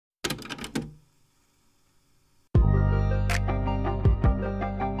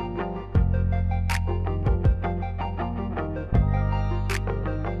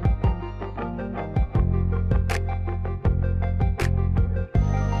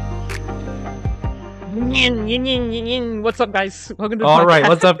What's up, guys? Welcome to the All right, podcast.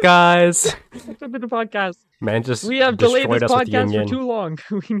 what's up, guys? Welcome to the podcast. Man just We have delayed this destroyed us with yin podcast for yang. too long.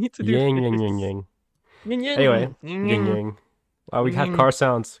 We need to do Yin this. yang yang yang. Yin yin. Anyway, Yin yin yin. yang. We have Yin. car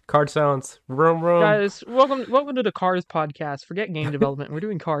sounds. Car sounds. Vroom vroom. Guys, welcome to the Cars podcast. Forget game development. We're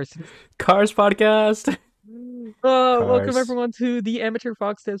doing cars. Cars podcast. Welcome Cars. everyone to the Amateur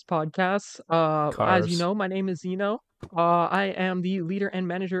Fox Tips podcast. As you Cars. know, my name is Zeno. I am the leader and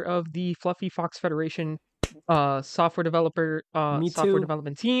manager of the Fluffy Fox Federation software Me software too.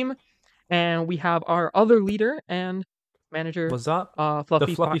 development team. And we have our other leader and manager, What's up?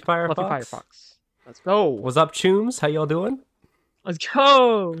 Fluffy Fluffy Firefox? Firefox. Let's go. What's up, chooms? How y'all doing? Let's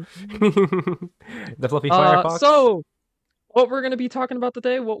go. The Fluffy Firefox. So, what we're going to be talking about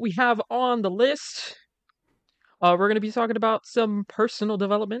today, what we have on the list, we're going to be talking about some personal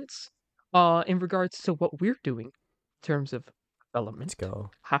developments in regards to what we're doing in terms of development. Let's go.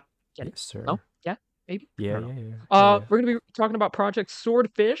 Ha, get Yes, it? sir. No? Yeah? Maybe? Yeah, I don't know. yeah. We're going to be talking about Project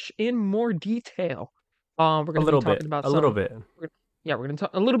Swordfish in more detail. We're going to be talking about a little bit. Yeah, we're going to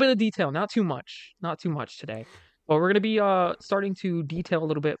talk a little bit of detail, not too much today. But we're going to be starting to detail a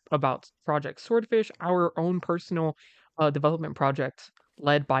little bit about Project Swordfish, our own personal development project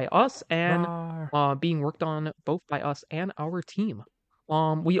led by us and being worked on both by us and our team.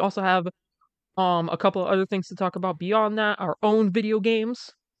 We also have a couple of other things to talk about beyond that, our own video games,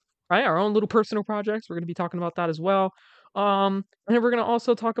 right? Our own little personal projects. We're going to be talking about that as well. And then we're going to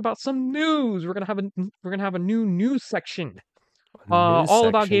also talk about some news. We're going to have a new news section. All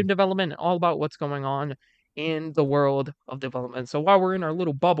about game development, all about what's going on in the world of development. So while we're in our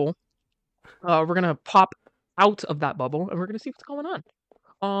little bubble, we're gonna pop out of that bubble and we're gonna see what's going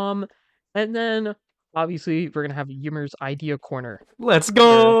on. And then obviously we're gonna have Yimmer's idea corner. Let's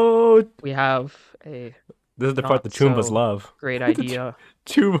go. We have a This is the part the Choombas love. great idea.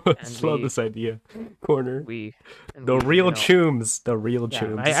 Choombas love this idea. Corner. The real Chooms.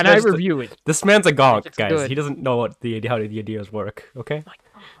 And I review it. This man's a gonk, guys. Good. He doesn't know how the ideas work, okay? Oh my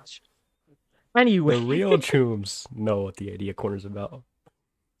gosh. Anyway. The real Chooms know what the idea corner's about.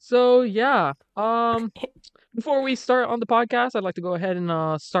 So yeah. Before we start on the podcast, I'd like to go ahead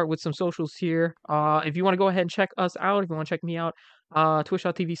and start with some socials here. If you want to go ahead and check us out, if you want to check me out,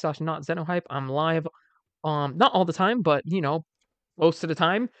 twitch.tv/notzenohype. I'm live. Not all the time, but most of the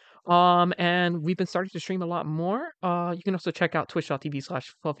time. And we've been starting to stream a lot more. You can also check out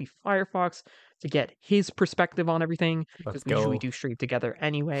twitch.tv/fluffyfirefox to get his perspective on everything, because we usually do stream together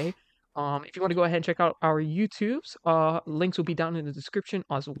anyway. If you want to go ahead and check out our YouTubes, links will be down in the description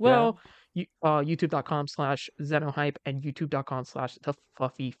as well. Yeah. YouTube.com/Zenohype and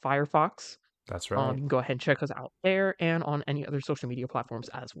YouTube.com/TheFluffyFirefox. That's right. You can go ahead and check us out there and on any other social media platforms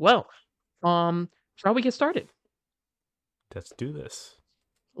as well. Shall we get started? Let's do this.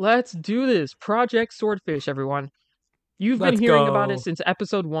 Let's do this. Project Swordfish, everyone. You've been hearing about it since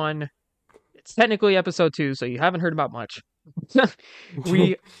episode 1. It's technically episode 2, so you haven't heard about much.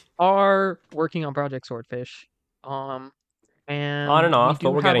 We are working on Project Swordfish. And on and off,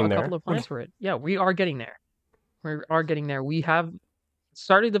 but we're getting there. A couple of plans for it. Yeah, we are getting there. We have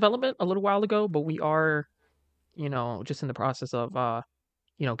started development a little while ago, but we are, just in the process of,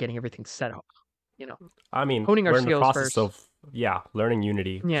 getting everything set up. I mean, honing our skills first. Learning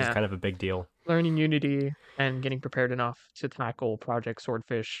Unity, which is kind of a big deal. Learning Unity and getting prepared enough to tackle Project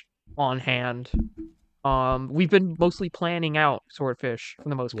Swordfish on hand. We've been mostly planning out Swordfish for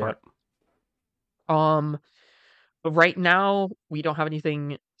the most part. But right now we don't have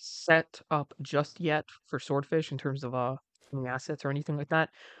anything set up just yet for Swordfish in terms of any assets or anything like that.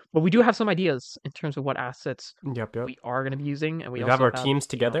 But we do have some ideas in terms of what assets we are going to be using, and we also have our teams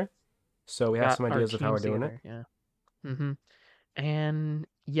together. So we have some ideas of how we're doing it. Yeah. And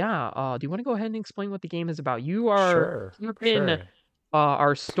do you want to go ahead and explain what the game is about? You've been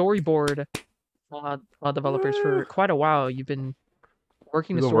our storyboard developers for quite a while. You've been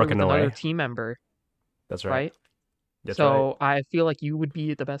working the story with another team member. That's right. Right? So I feel like you would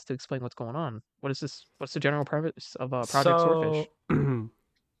be the best to explain what's going on. What is this? What's the general premise of Project Swordfish?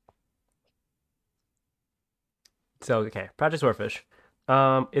 Project Swordfish.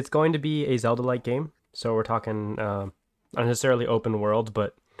 It's going to be a Zelda-like game. So we're talking not necessarily open world,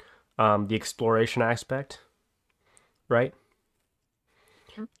 but the exploration aspect, right?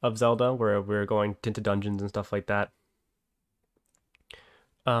 Of Zelda, where we're going into dungeons and stuff like that.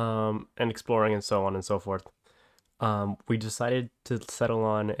 And exploring and so on and so forth. We decided to settle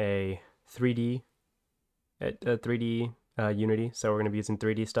on a 3D Unity, so we're going to be using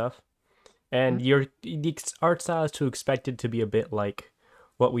 3D stuff. And the art style is expected to be a bit like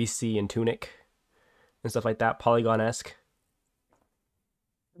what we see in Tunic and stuff like that, Polygon-esque.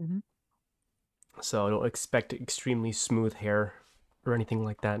 So don't expect extremely smooth hair or anything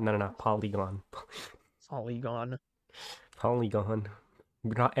like that. No, no, no. Polygon. Polygon. Polygon.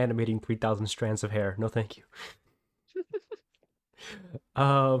 We're not animating 3,000 strands of hair. No, thank you.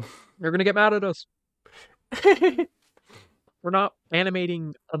 Um, They're gonna get mad at us. We're not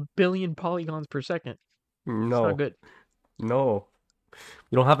animating 1 billion polygons per second. It's not no, good. no.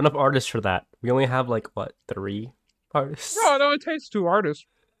 We don't have enough artists for that. We only have like what, 3 artists? No, no, it takes 2 artists.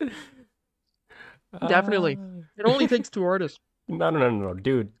 Uh, Definitely. It only takes 2 artists. no, no, no, no, no,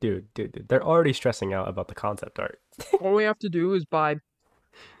 dude. They're already stressing out about the concept art. All we have to do is buy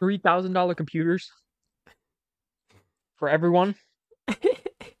 $3,000 computers for everyone.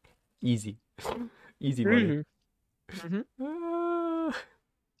 Easy, easy money. Mhm. Mhm. Uh,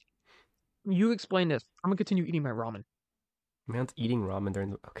 You explain this. I'm gonna continue eating my ramen. man's eating ramen during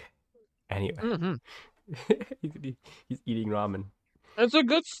the. Okay. Anyway, Hmm. he's eating ramen. It's a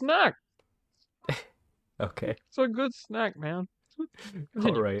good snack. Okay. It's a good snack, man. All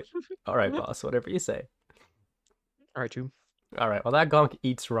Continue. right. All right, boss. Whatever you say. All right, you. All right. Well, that gonk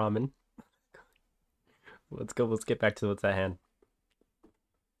eats ramen. Let's go. Let's get back to what's at hand.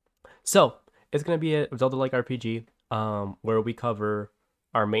 So it's gonna be a Zelda-like RPG, where we cover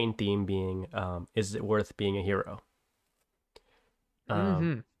our main theme being, is it worth being a hero? Um,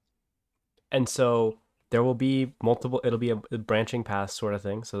 Hmm. and so there will be multiple. It'll be a branching path sort of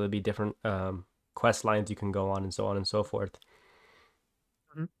thing. So there'll be different quest lines you can go on and so forth.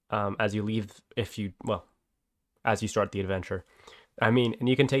 Hmm. As you leave, if you well, as you start the adventure. I mean, and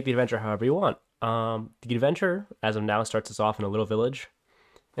you can take the adventure however you want. The adventure, as of now, starts us off in a little village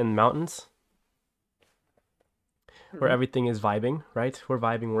in the mountains where Hmm. everything is vibing, right? We're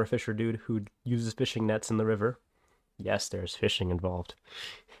vibing. We're a fisher dude who uses fishing nets in the river. Yes, there's fishing involved.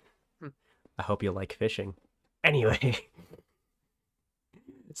 I hope you like fishing. Anyway,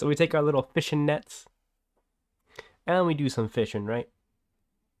 so we take our little fishing nets and we do some fishing, right?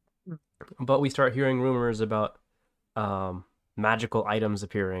 But we start hearing rumors about magical items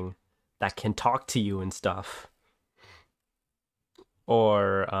appearing that can talk to you and stuff,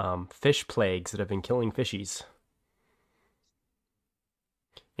 or fish plagues that have been killing fishies.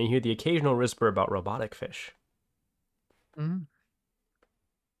 And you hear the occasional whisper about robotic fish. Hmm.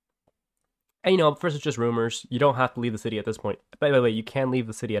 And first it's just rumors. You don't have to leave the city at this point. By the way, you can leave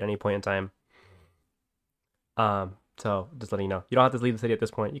the city at any point in time. So just letting you know, you don't have to leave the city at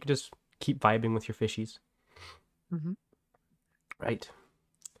this point. You can just keep vibing with your fishies, Hmm. right?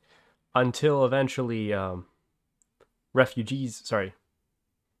 Until eventually, refugees. Sorry,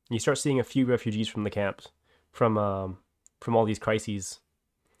 you start seeing a few refugees from the camps, from all these crises,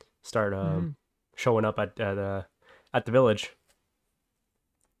 start Hmm. showing up at the village,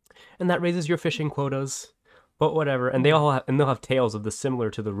 and that raises your fishing quotas. But whatever, and Right. they'll have tales of this similar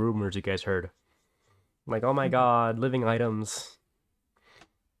to the rumors you guys heard. Like, oh my Hmm. god, living items,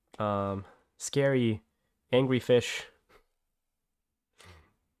 scary, angry fish,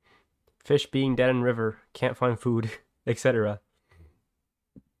 fish being dead in river, can't find food, etc.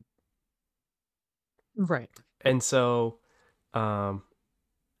 Right. And so, um,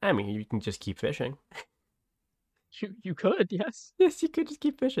 I mean, you can just keep fishing. You could, yes. Yes, you could just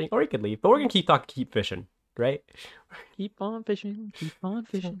keep fishing, or you could leave. But we're gonna keep fishing, right? Keep on fishing. Keep on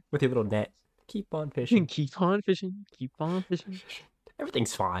fishing. With your little net, keep on fishing. Keep on fishing. Keep on fishing.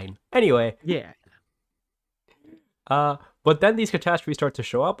 Everything's fine. Anyway, Yeah. but then these catastrophes start to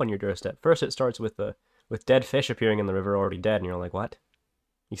show up on your doorstep. First, it starts with dead fish appearing in the river already dead, and you're like, what?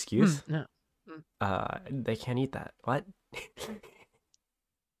 Excuse? No. Mm. They can't eat that. What?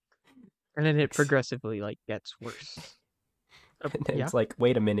 And then it progressively like gets worse. And then Yeah. it's like,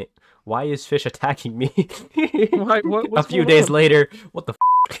 wait a minute, why is fish attacking me? Why? A What's few going days on? later, what the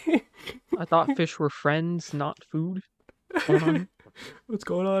I thought fish were friends, not food. What's going on here? what's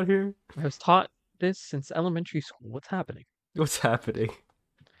going on here? I was taught this since elementary school. What's happening? What's happening?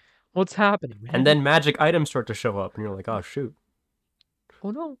 What's happening, And man? then magic items start to show up, and you're like, oh shoot,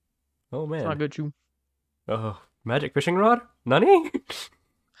 Oh no, oh it's not man, good, Chu. oh magic fishing rod, Nani?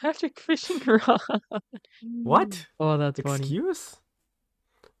 Magic fishing rod. What? Oh, that's funny. Excuse?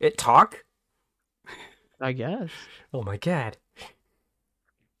 It talk? I guess. Oh my god.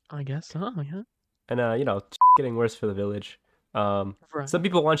 I guess so. Yeah. And getting worse for the village. Right. Some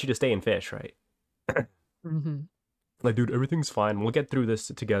people want you to stay and fish, right? Mm-hmm. Like, dude, everything's fine. We'll get through this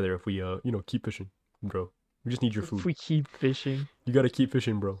together if we keep fishing, bro. We just need your If food. we keep fishing. You gotta keep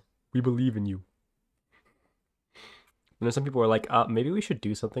fishing, bro. We believe in you. And then some people are like, maybe we should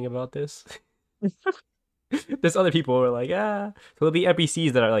do something about this. There's other people who are like, ah. So there'll be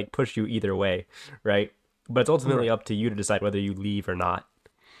NPCs that are like push you either way, right? But it's ultimately Right. up to you to decide whether you leave or not.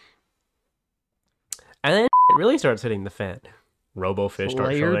 And then it really starts hitting the fan. Robofish start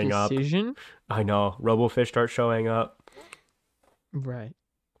Player showing up. decision. I know. Robofish start showing up. Right.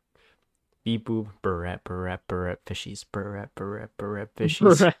 Beep boop. Burret, burret, burret, fishies. Burret, burret, burret,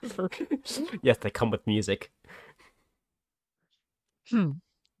 fishies. Forever. Yes, they come with music. Hmm.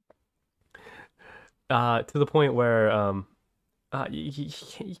 To the point where you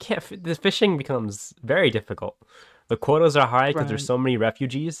can't. The fishing becomes very difficult. The quotas are high because there's Right. so many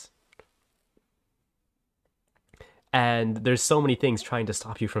refugees, and there's so many things trying to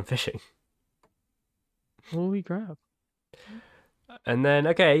stop you from fishing. Holy crap. And then,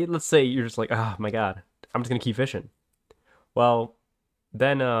 okay, let's say you're just like, oh my god, I'm just gonna keep fishing. Well,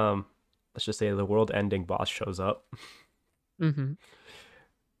 then let's just say the world-ending boss shows up. Mm-hmm.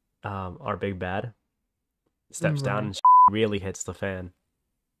 Our big bad steps down Right. and really hits the fan,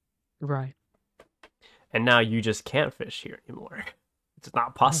 Right. and now you just can't fish here anymore. It's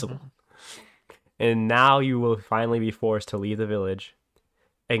not possible. Mhm. And now you will finally be forced to leave the village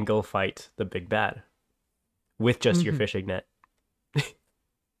and go fight the big bad with just your Mhm. fishing net.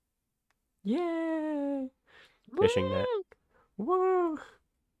 Yay! Fishing net. Woo! Woo!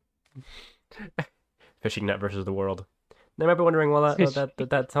 Fishing net versus the world. They might be wondering, well, Fish.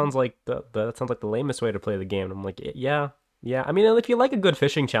 that sounds like that sounds like the lamest way to play the game. And I'm like, yeah, yeah. I mean, if you like a good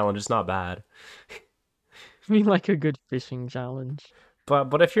fishing challenge, it's not bad. We like a good fishing challenge. But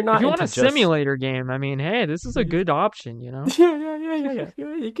if you're If not you want into a just simulator game, I mean, hey, this is a good option, you know? yeah.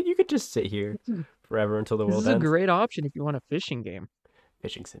 You could just sit here Hmm. forever until the This world is a ends. great option if you want a fishing game.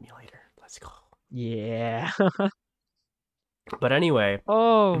 Fishing simulator. Let's go. Yeah. But anyway,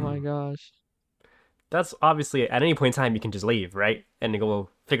 Oh my gosh. that's obviously at any point in time you can just leave, right? And go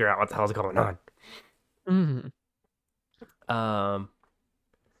figure out what the hell's going on. Hmm. Um,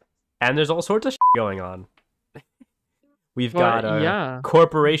 and there's all sorts of going on. We've got But yeah.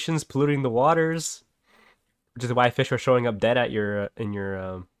 corporations polluting the waters, which is why fish are showing up dead at your in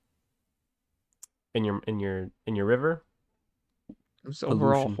your river. It's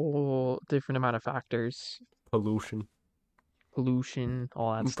overall a Pollution, whole different amount of factors. pollution, Pollution,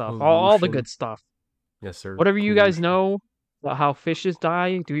 all that stuff. All the pollution. good stuff. Yes, sir. Whatever you guys Pollution. know about how fishes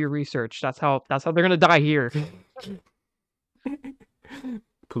die, do your research. That's how they're gonna die here.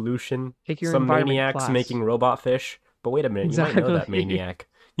 Pollution. Take your Some environment maniacs class. making robot fish. But wait a minute, you might know that Exactly. maniac.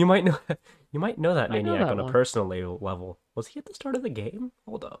 You might know you might know that I know maniac that on a one. personal level. Was he at the start of the game?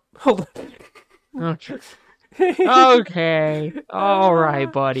 Hold up. Hold Okay. up. Okay. All right,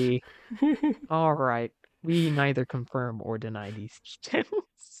 Ah. buddy. All right. We neither confirm or deny these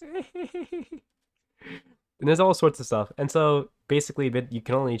details. And there's all sorts of stuff. And so basically you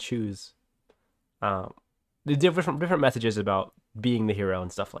can only choose the different messages about being the hero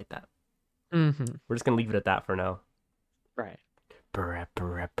and stuff like that. Mm-hmm. We're just gonna leave it at that for now. Right.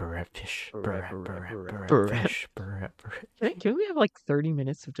 Fish. Barrette. Fish. Can we have like 30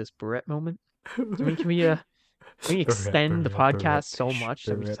 minutes of just Barrette moment? Can we extend the podcast so much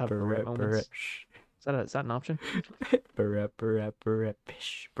that we just have Barrette moments? Is that an option? Fish.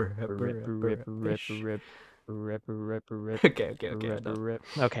 Fish. Okay, enough.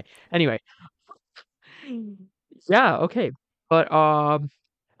 Okay. Anyway. Yeah, okay. But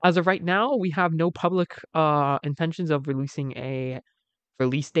as of right now, we have no public intentions of releasing a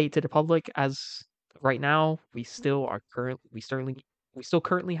release date to the public. As of right now, we still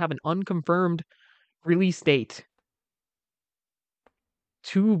currently have an unconfirmed release date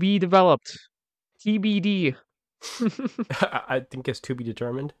to be developed. TBD. I think it's to be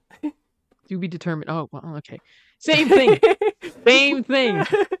determined. To be determined. Oh, well, okay. Same thing. Same thing.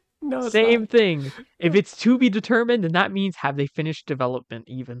 No, it's Same not. thing. If it's to be determined, then that means have they finished development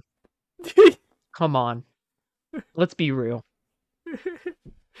even? Come on. Let's be real. Sir,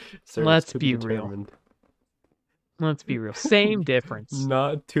 it's Let's to be be real. determined. Let's be real. Same difference.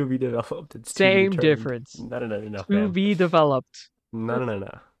 Not to be developed. It's Same to be determined. difference. No, To fam. be developed. No.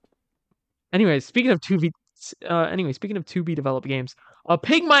 Anyways, speaking of speaking of to be developed games, a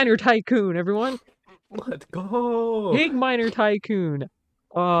Pig Miner Tycoon, everyone. Let's go. Pig Miner Tycoon.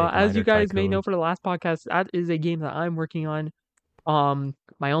 As you guys may know for the last podcast, that is a game that I'm working on.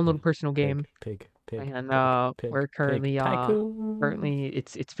 My own little personal game. Pig. And pig, we're currently tycoon.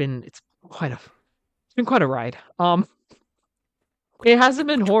 it's been quite a ride. It hasn't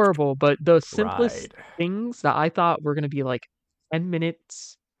been horrible, but the simplest things that I thought were gonna be like 10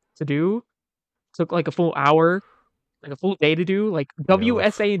 minutes to do took like a full hour, like a full day to do. Like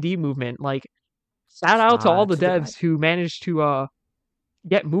WSA&D movement. Like shout out to all the devs who managed to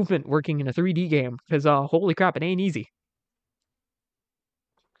get movement working in a 3D game, because holy crap, it ain't easy.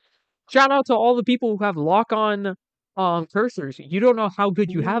 Shout out to all the people who have lock-on cursors. You don't know how good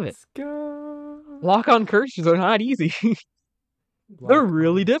you have it. Let's go. Lock-on cursors are not easy. They're Lock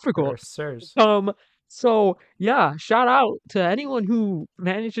really on difficult. cursors. Um, so yeah, shout out to anyone who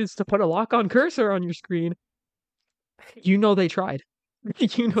manages to put a lock-on cursor on your screen. You know they tried.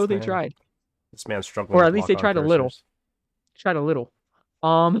 You know This they man, tried. this man's struggling Or with at least they lock on tried a little. cursors. Tried a little.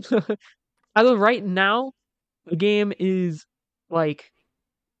 Um, as of right now, the game is like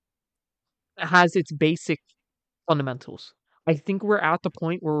has its basic fundamentals. I think we're at the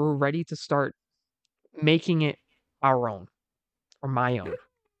point where we're ready to start making it our own or my own.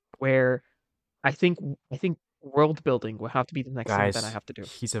 Where I think world building will have to be the next thing that I Guys, have to do.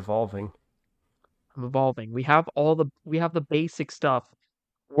 he's evolving. I'm evolving. We have the basic stuff.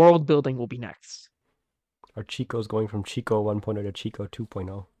 World building will be next. Our Chico's going from Chico 1.0 to Chico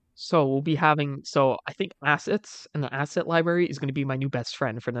 2.0. So we'll be having so I think assets and the asset library is going to be my new best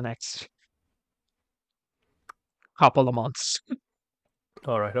friend for the next couple of months.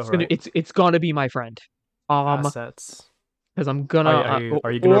 All right, all right. It's gonna be my friend. Assets. Because I'm gonna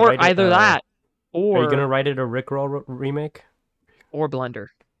Are you gonna or write it? either that Are you gonna or write it a Rickroll remake Blender. or Blender?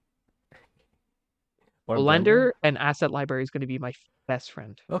 Blender and asset library is going to be my best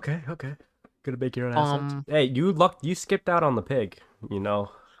friend. Okay, okay. Gonna make your own assets. Um, Hey, you skipped out on the pig. You know,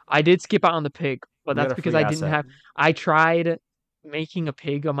 I did skip out on the pig, but you got that's a because free I didn't asset. have. I tried making a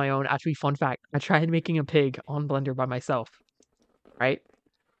pig on my own. Actually, fun fact: I tried making a pig on Blender by myself. Right,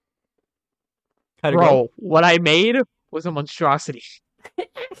 How'd it go? bro. What I made was a monstrosity.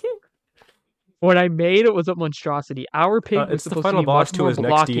 What I made was a monstrosity. Our pig was It's the supposed to final be boss much to more his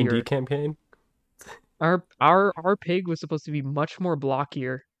next D&D blockier. campaign. Our pig was supposed to be much more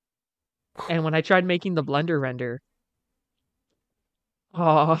blockier. And when I tried making the Blender render,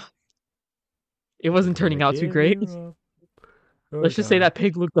 uh it wasn't Never turning out too give great. you up. Oh Let's just say god. that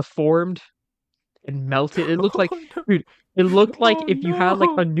pig looked deformed and melted. It looked like, Oh no. dude, it looked like Oh if you had like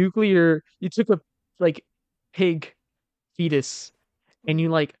a no. nuclear, you took a like pig fetus and you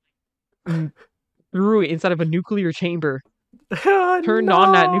like m- threw it inside of a nuclear chamber, Oh turned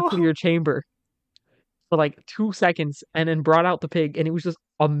on that no. nuclear chamber for like 2 seconds, and then brought out the pig, and it was just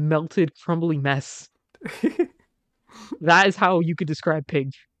a melted, crumbly mess. That is how you could describe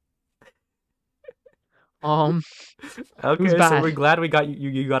pig. Um, it was Okay, so bad. we're glad we got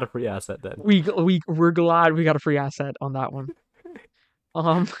you got a free asset then. We're glad we got a free asset on that one.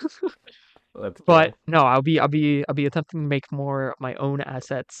 Um, Let's but go. no, I'll be attempting to make more of my own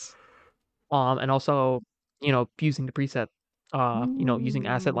assets. And also, using the preset, using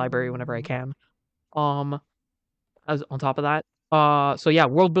asset library whenever I can. Um, as on top of that, so yeah,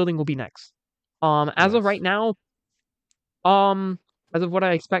 world building will be next. As of right Nice. now, um, as of what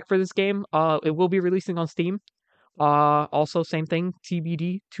I expect for this game, it will be releasing on Steam. Also same thing,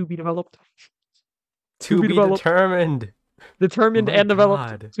 TBD, to be developed, to To be be developed, determined. determined My and developed,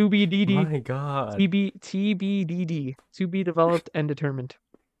 god. to be DD, My god. TBDD, to be developed and determined.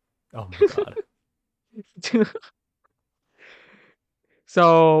 Oh my god.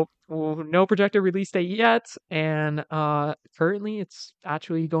 So no projected release date yet, and currently it's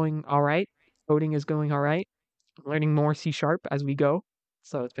actually going all right. Coding is going all right. I'm learning more C sharp as we go,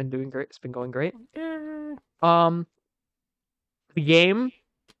 so it's been doing great. It's been going great. Yeah. Um, the game,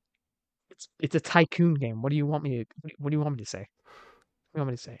 it's a tycoon game. What do you want me to What do you want me to say? What do you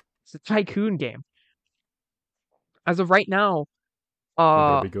want me to say? It's a tycoon game. As of right now, It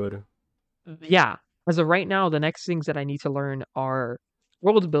better uh, be good. yeah. As of right now, the next things that I need to learn are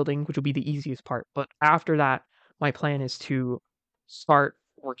world building, which will be the easiest part. But after that, my plan is to start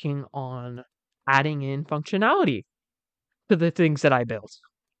working on adding in functionality to the things that I built.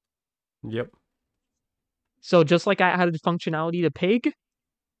 Yep. So just like I added functionality to Pig,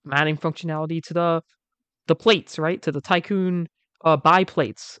 I'm adding functionality to the plates, right? To the Tycoon buy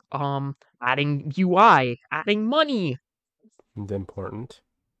plates. Adding UI, adding money, It's important.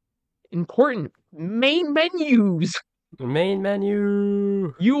 important main menus, Main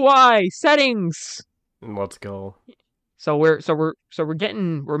menu. UI settings. Let's go. We're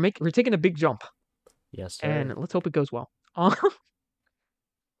taking a big jump, Yes, and sir. let's hope it goes well.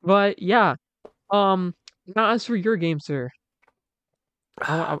 But yeah, um, now as for your game, sir,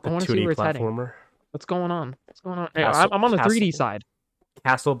 I The want to see 2D where it's heading. platformer. What's going on? What's going on? Hey, Castle I'm on the 3D Castle side.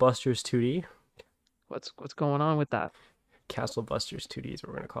 Castle Busters 2D. What's going on with that? Castle Busters 2D is what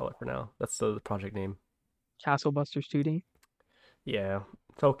we're gonna call it for now. That's the project name. Castle Busters 2D. Yeah.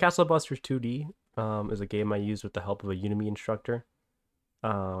 So Castle Busters 2D is a game I used with the help of a Udemy instructor,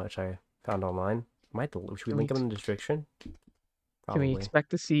 which I found online. Should we Can we link him in the description? can we Probably. expect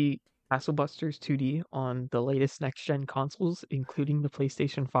to see Castle Busters 2D on the latest next gen consoles, including the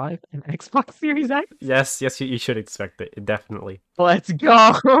PlayStation 5 and Xbox Series X? Yes, yes, you should expect it. Definitely. Let's Next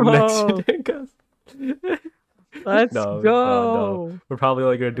go! gen. Let's No. go. We're probably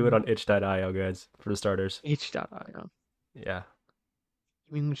only gonna do it Mm, on itch.io, guys, for the starters. H.io. Yeah.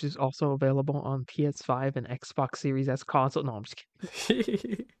 I mean, which is also available on PS5 and Xbox Series S console. No, I'm just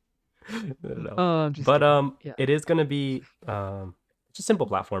kidding. No. I'm just But kidding. Yeah. it is gonna be it's a simple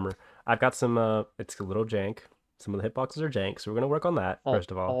platformer. I've got some it's a little jank. Some of the hitboxes are jank, so we're gonna work on that A,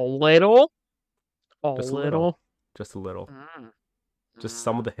 first of a all. little. A Just a little. little. Just a little. Mm, Just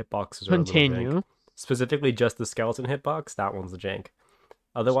some of mm. the hitboxes are a little jank. Continue. Specifically just the skeleton hitbox, that one's the jank.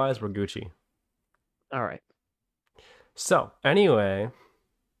 Otherwise we're Gucci. All right. So anyway,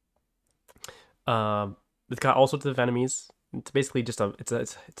 it's got all sorts of enemies. It's basically just I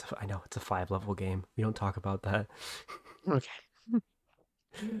know it's a 5 level game. We don't talk about that. Okay.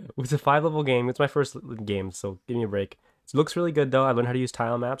 It's a 5 level game. It's my first game, so give me a break. It looks really good though. I learned how to use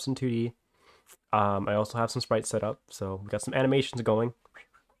tile maps in 2D. I also have some sprites set up, so we got some animations going.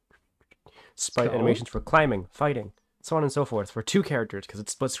 Let's Sprite go. animations for climbing, fighting, so on and so forth for 2 characters because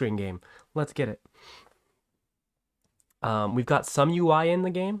it's a split screen game. Let's get it. We've got some UI in the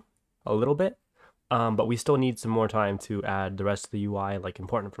game, a little bit, but we still need some more time to add the rest of the UI, like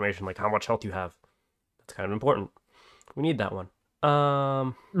important information, like how much health you have. That's kind of important. We need that one.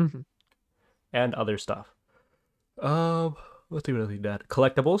 Hmm. And other stuff. Let's do really that.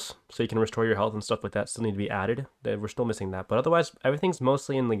 Collectibles, so you can restore your health and stuff like that, still need to be added. We're still missing that, but otherwise, everything's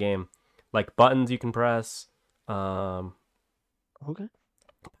mostly in the game. Like buttons you can press, Okay.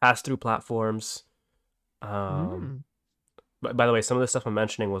 pass through platforms. Um, Mm, by the way, some of the stuff I'm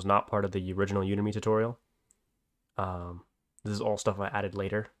mentioning was not part of the original Udemy tutorial. Um, this is all stuff I added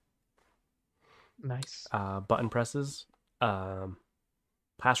later. nice. Button presses,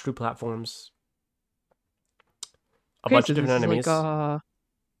 pass through platforms, a Okay, bunch so of different enemies,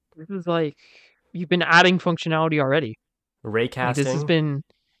 this is like you've been adding functionality already. ray Like this has casting. been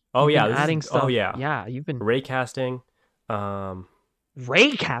Oh you've been yeah, this is adding oh stuff. yeah, Yeah, you've been ray casting. Um,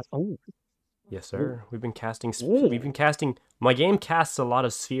 raycast. Oh, yes oh, sir. We've been casting. We've been oh, casting. My game casts a lot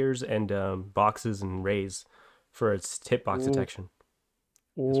of spheres and boxes and rays for its hitbox oh, detection.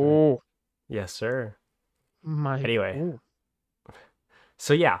 That's right. oh Yes sir. my. Anyway, Oh,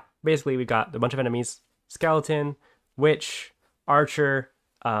 so yeah, basically we got a bunch of enemies: skeleton, witch, archer,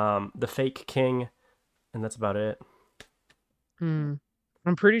 the fake king, and that's about it. hmm.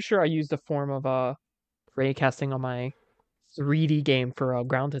 I'm pretty sure I used a form of raycasting on my 3D game for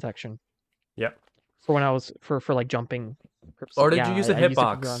ground detection Yep. for when I was for like jumping purposes. Or did Yeah, you use a I used it for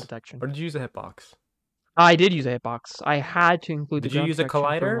ground hitbox? detection. Or did you use a hitbox? I did use a hitbox. I had to include the Did you ground use a detection for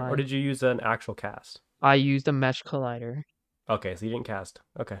collider or my. did you use an actual cast? I used a mesh collider, Okay, so you didn't cast.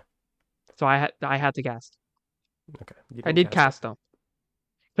 Okay. so I had to cast. Okay. You I didn't did cast it. cast though,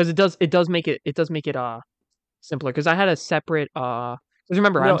 because it does make it simpler. Because I had a separate. Because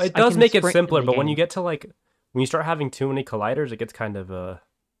remember No, it I does can make it sprint in simpler, the but when you game. get to like when you start having too many colliders, it gets kind of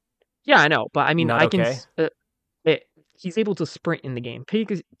Yeah, I know, but I mean not I can. okay. It, he's able to sprint in the game. Pig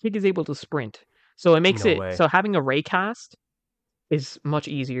is able to sprint, so it makes No it way. so having a ray cast is much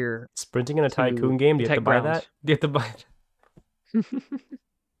easier Sprinting in a to tycoon game, do you have to detect buy ground. that? Do you have to buy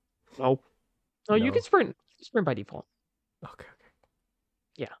No, no, you can No. sprint by default. Okay.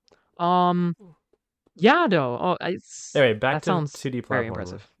 Yeah. Um. Yeah. No. Oh, Anyway, back that to sounds 2D very platformer.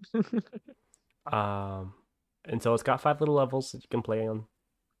 impressive. Um and so it's got 5 little levels that you can play on.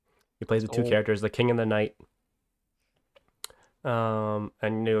 You play the two Oh, characters, the king and the knight.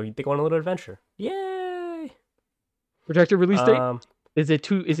 And you go on a little adventure. Yay! projected release date? Um, Is it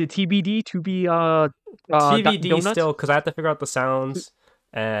TBD to be TVD donut still because I have to figure out the to, sounds,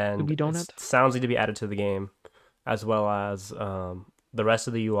 and be donut? it's sounds need to be added to the game, as well as the rest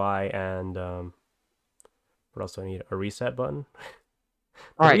of the UI and what else do I need? A reset button.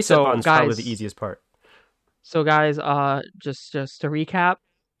 All The right, reset button's probably the easiest part. so guys, just to recap,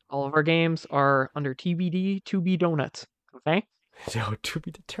 all of our games are under TBD to be donut. Okay. Yo, to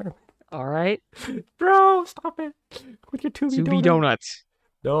be determined. All right, Bro, stop it with your to be to be donut. donut.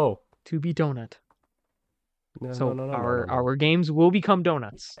 No, To be donut. no, no, So no, no, no, no, no. our games will become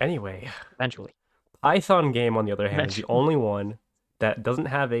donuts Anyway, eventually. Python game on the other hand is the Eventually. only one that doesn't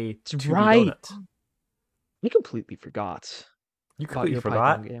have a That's to be right. donut. I completely forgot You about completely your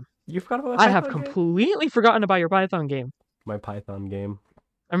Python forgot? game. You forgot about my I have Python game? completely forgotten about your Python game. My Python game.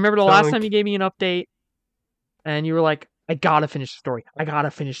 I remember the last time you Chunk. gave me an update, and you were like, "I gotta finish the story. I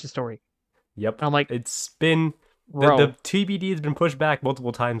gotta finish the story." Yep. And I'm like, It's been the "Bro, TBD has been pushed back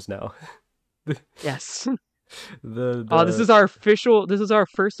multiple times now. the yes." This the is our official. This is our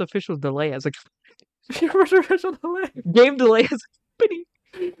first official delay as a your original delay. game delay as a company.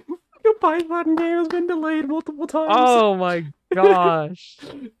 Your Python game has been delayed multiple times. Oh my gosh!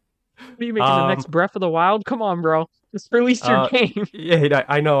 What are you making the next Um. Breath of the Wild? Come on, bro. Just release your Uh. game. Yeah.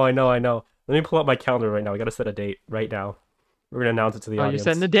 I know. Let me pull up my calendar right now. We gotta set a date right now. We're gonna announce it to the Oh, you're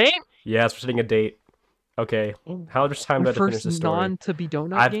setting the audience. date? Yes, we're setting a date. Okay. Oh, How much time your do I have to finish first the story? non to be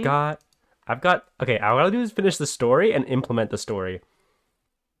donut I've game? got. I've got. Okay. All I gotta do is finish the story and implement the story.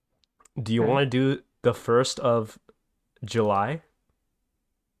 Do you Okay. want to do the 1st of July?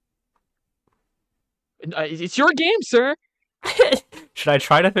 It's your game, sir. Should I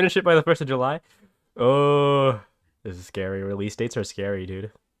try to finish it by the 1st of July? Oh, this is scary. Release dates are scary,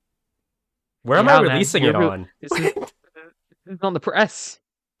 dude. Where am I Yeah, man. releasing it on? This is on the press.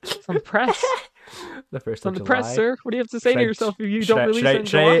 It's on the press. The first It's on of the press, July. sir. What do you have to say Should to I yourself if you should don't I should release it I in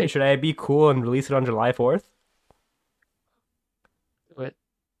should I July? should I be cool and release it on July 4th? Do it.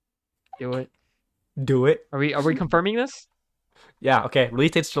 Do it. Do it. Are we confirming this? Yeah, okay.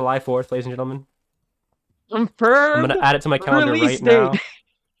 Release date's July 4th, ladies and gentlemen. I'm Confirmed gonna add it to my calendar release right date.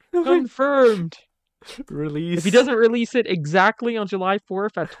 now. Confirmed. If he Release. doesn't release it exactly on July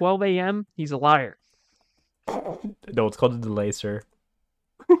 4th at 12 a.m., he's a liar. No, it's called a delay, sir.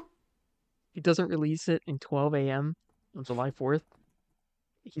 If he doesn't release it in 12 a.m. on July 4th,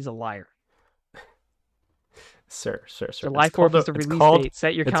 he's a liar. Sir. July It's called 4th is the. the It's release called. date.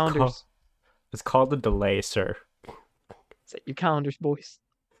 Set your It's called. calendars. It's called the delay, sir. Set your calendars, boys.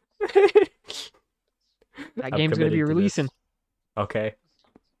 That I'm game's going to be committed to releasing. this. Okay.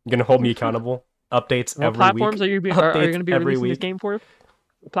 You're gonna hold me accountable. Updates What every week. platforms are you Updates going to be every releasing this week. game for? What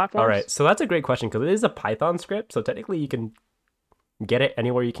All platforms? right. So that's a great question because it is a Python script. So technically, you can get it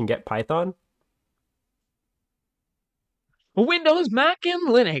anywhere you can get Python. Windows, Mac, and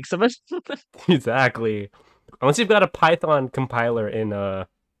Linux. Exactly. Unless you've got a Python compiler in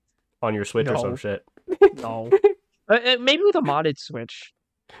on your Switch or some No, shit. no. Maybe with a modded Switch.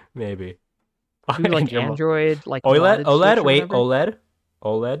 Maybe. Maybe like And your Android, like OLED. modded Switch OLED. or Wait. whatever.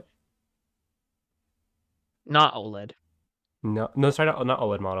 OLED. Not OLED. No. Sorry, not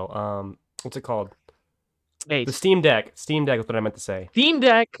OLED model. What's it called? Wait, The Steam Deck. Steam Deck is what I meant to say. Steam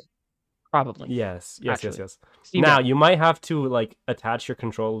Deck, probably. Yes. Actually, Steam Now Deck. you might have to like attach your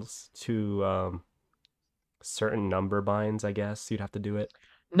controls to certain number binds. I guess you'd have to do it.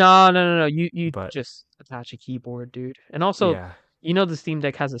 No. You But just attach a keyboard, dude. And also, yeah, the Steam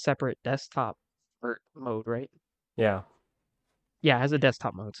Deck has a separate desktop mode, right? yeah. Yeah, it has a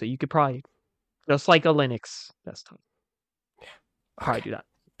desktop mode, so you could probably just like a Linux desktop. Probably Okay. do that.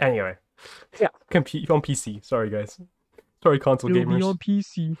 Anyway, Yeah. compete on PC. Sorry, guys. Sorry, console It'll be gamers. on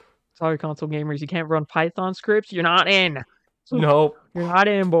PC. Sorry, console gamers, you can't run Python scripts. You're not in. Nope, You're not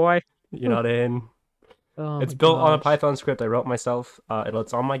in, boy. you're not in. Oh It's my built on a gosh. Python script I wrote myself.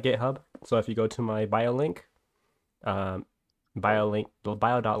 It's on my GitHub. So if you go to my bio link, bio.link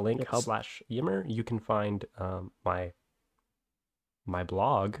GitHub. slash Yimmer, you can find my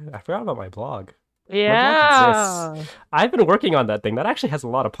blog. I forgot about my blog. My blog Yeah. exists. I've been working on that thing. That actually has a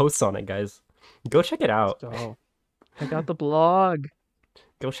lot of posts on it, guys. Go check it out. So, check out the blog.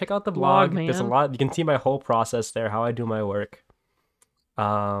 Go check out the Blog, blog. There's a man. lot. You can see my whole process there, how I do my work.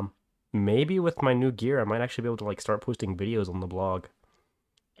 Maybe with my new gear, I might actually be able to like start posting videos on the blog.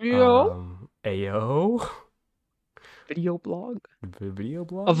 Yo. Ayo, Video blog. video A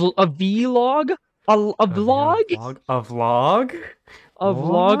blog. vlog. A vlog. A vlog. A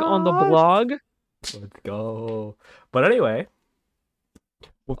vlog on the What? blog. Let's go. But anyway,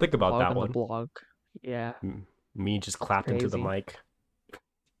 we'll think about Vlog that on the one. blog. Yeah. Me just clapped into the Crazy. mic.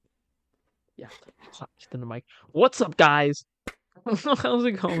 Yeah. Just in the mic. What's up, guys? How's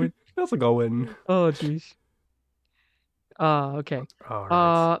it going? How's it going? Oh, jeez. Okay. All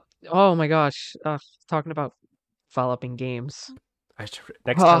right. Oh my gosh. Talking about developing games. Next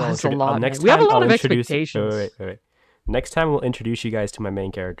time I'll It's a introduce. lot, man. Next We have a time lot I'll of introduce. expectations. Wait. Next time we'll introduce you guys to my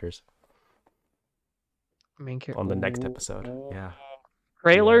main characters Main character on the next episode. Yeah.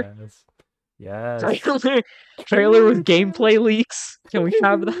 Trailer. Yes. Trailer with gameplay leaks. Can we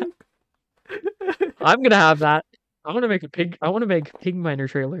have that? I'm gonna have that. I want to make Pig Miner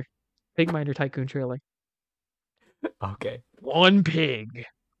trailer. Pig Miner Tycoon trailer. Okay. One pig.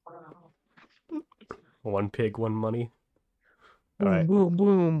 One pig, one money. All Boom, right. boom,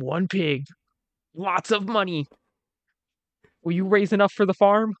 boom. One pig. Lots of money. Will you raise enough for the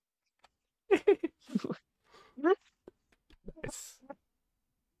farm? Nice.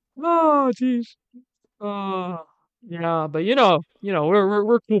 Oh, jeez. Yeah, but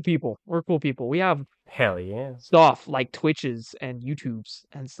we're cool people. We're cool people. We have Hell yeah. stuff like Twitches and YouTubes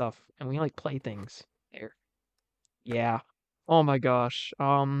and stuff, and we like play things there. Yeah. Oh my gosh.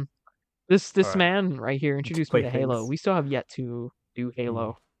 This All right. man right here introduced me Play to Halo. things. We still have yet to do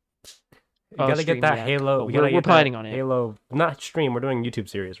Halo. You gotta get stream that yet, Halo. but We gotta we're get that planning on it. Halo. Not stream. We're doing a YouTube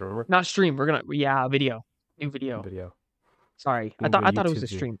series. Remember? Not stream. We're gonna video, new video. Video. Sorry, Gonna do a I thought it was YouTube a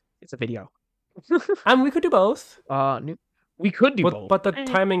series. stream. It's a video. We could do both. New. We could do both. But the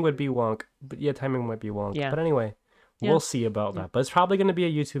timing would be wonk. But yeah, timing might be wonk. Yeah. But anyway, Yeah. we'll see about Yeah. that. But it's probably gonna be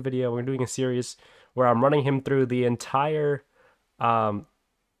a YouTube video. We're doing a series where I'm running him through the entire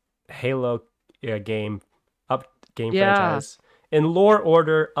Halo game franchise in lore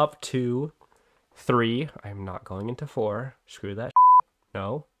order up to 3. I'm not going into 4. Screw that.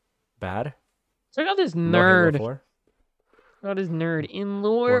 No, bad. Check out this No Halo nerd. 4. Check out this nerd in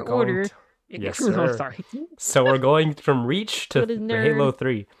lore We're going order. to- Yes, Oh, sir. sorry. So we're going from Reach to What is nerd? Halo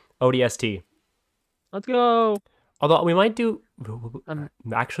 3 ODST. Let's go. Although we might do,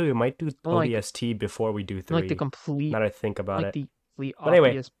 actually we might do like- ODST before we do 3. I'm like the complete. Now that I think about like it. the complete But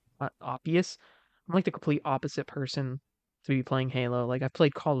anyway. obvious. I'm like the complete opposite person to be playing Halo. Like I've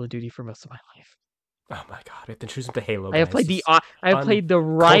played Call of Duty for most of my life. Oh my god, we have to choose the Halo. I have guys. played the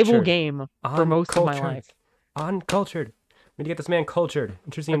rival game for most of my life. Uncultured. We need to get this man cultured.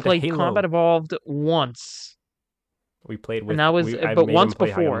 Introducing I him to played Halo. Combat Evolved once. We played with. And that was- I but made once him play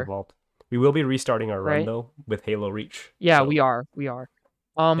High before. Evolved. We will be restarting our run Right? though with Halo Reach. Yeah, so- we are.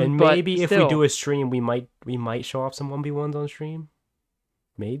 And but maybe if we still, do a stream, we might show off some 1v1s on stream.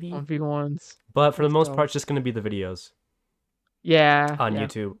 Maybe. 1v1s. But for the most So- part, it's just gonna be the videos Yeah. on yeah.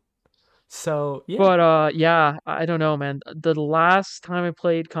 YouTube. So yeah. But yeah, I don't know, man. The last time I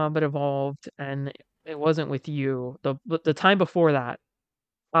played Combat Evolved, and it wasn't with you. The time before that,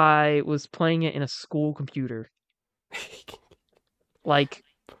 I was playing it in a school computer, like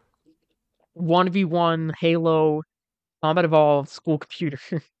 1v1 Halo Combat Evolved school computer.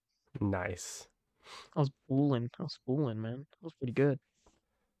 Nice. I was fooling, man. It was pretty good.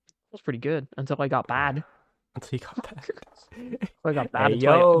 It was pretty good until I got bad. Until you got back. Until I got bad Hey, until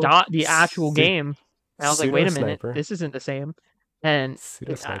I yo, got the actual pseu- game. And I was like, wait a minute, pseudo-sniper. this isn't the same. And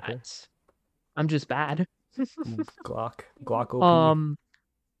Pseudo sniper. I'm just bad. Glock OP.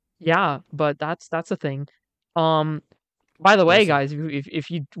 Yeah, but that's the thing. By the way, Listen. guys, if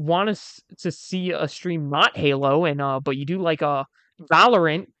you want to see a stream not Halo and but you do like a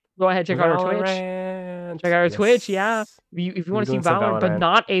Valorant, go ahead check out our Twitch. Valorant. Check out our Twitch, yeah. Yes. If you We're want to see doing some Valorant, but Valorant.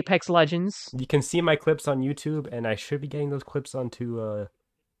 not Apex Legends. You can see my clips on YouTube, and I should be getting those clips onto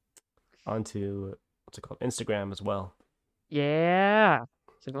what's it called, Instagram as well. Yeah.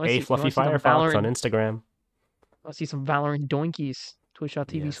 So if you wanna Hey, see- if you wanna Fluffy see some Firefox on Valorant- Instagram. I'll see some Valorant doinkies.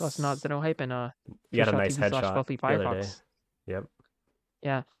 Twitch.tv/not hype and You got a nice twitch.tv/Fluffy headshot the other day. Firefox. Yep.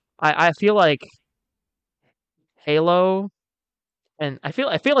 Yeah. I feel like Halo and I feel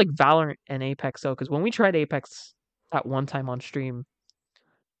like Valorant and Apex though, because when we tried Apex at one time on stream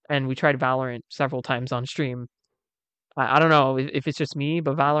and we tried Valorant several times on stream, I don't know if it's just me,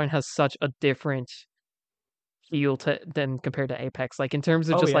 but Valorant has such a different feel than compared to Apex. Like in terms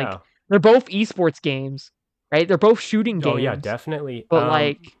of just like they're both esports games, right? They're both shooting games. Oh yeah, definitely. But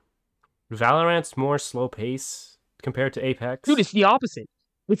like, Valorant's more slow pace compared to Apex. dude, it's the opposite.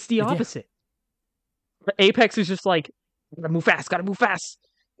 It's the Yeah. opposite. Apex is just like, gotta move fast.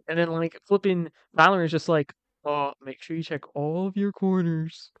 And then like flipping Valorant is just like, oh, make sure you check all of your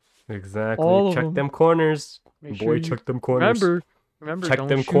corners. Exactly. all of Check them. them corners. Make Boy, sure you check them corners. remember, Check don't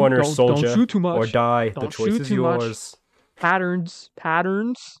them shoot, corners, don't soldier, shoot too much. or die. The Don't choice shoot is too much. yours. Patterns.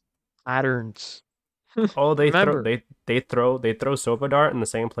 Oh, they Remember. they throw Sova Dart in the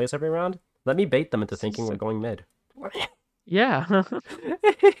same place every round. Let me bait them into thinking we're going mid. Yeah.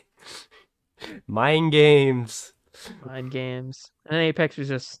 Mind games. Mind games. And then Apex was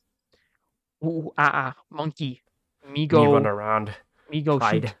just, ooh, monkey. Me Me go, run around. me go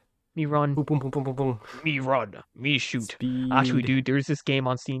hide. shoot. Me run, Boom, boom, boom, boom, boom, boom. me run, me shoot. Speed. Actually, dude, there's this game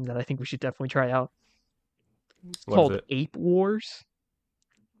on Steam that I think we should definitely try out. It's What is called it? Ape Wars.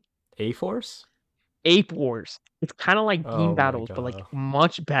 A-Force? Ape Wars. It's kind of like Oh Beam my Battles, but like God.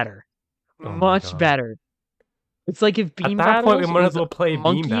 much better. Oh my Much God. better. It's like if Beam At that Battles point, we might as was well play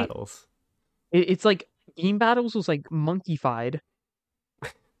monkey- Beam Battles. It's like Beam Battles was like monkeyfied.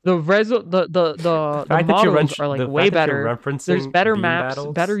 The fact that you're models are like the way fact that you're better. referencing There's better Beam maps,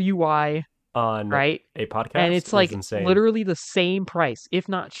 Battles better UI, on right? a podcast, And it's is like insane. literally the same price, if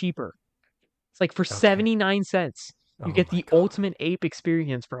not cheaper. It's like for 79 cents. You Oh get my the God. ultimate ape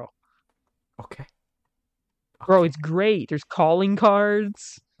experience, bro. Okay. Bro, it's great. There's calling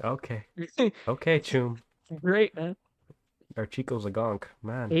cards. Okay. Okay, Choom. Great, man. Our Chico's a gonk,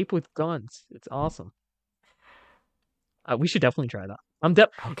 man. Ape with guns. It's awesome. We should definitely try that.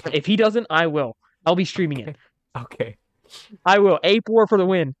 Okay. If he doesn't, I will. I'll be streaming it. Okay. I will. Ape War for the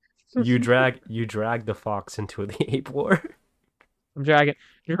win. You drag the fox into the ape war. I'm dragging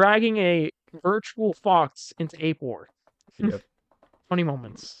Virtual Fox into Ape War. Yep. Funny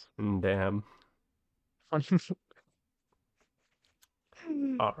moments. Damn. Funny.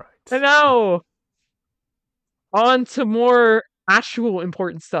 All And right. now on to more actual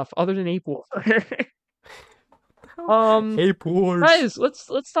important stuff other than Ape War. um, Hey, Poors. guys, let's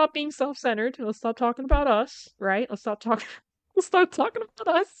stop being self-centered. Let's stop talking about us, right? Let's stop talking. Let's start talking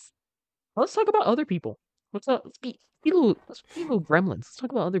about us. Let's talk about other people. What's up? Let's be little gremlins. Let's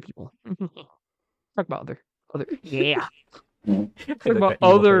talk about other people. Talk about other. Yeah. Let's talk Like about that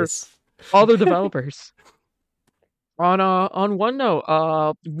evil face. other developers. On one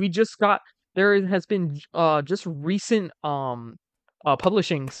note, we just got there has been just recent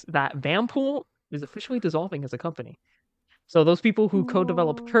publishings that Vanpool is officially dissolving as a company. So those people who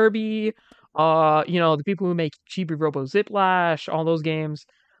co-developed What? Kirby, the people who make Chibi Robo Ziplash, all those games,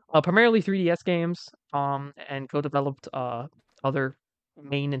 primarily 3DS games, and co-developed other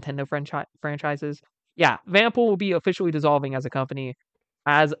main Nintendo franchises. Yeah, Vanpool will be officially dissolving as a company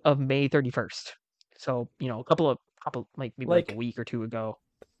as of May 31st. So, a couple like maybe like a Like week or two ago.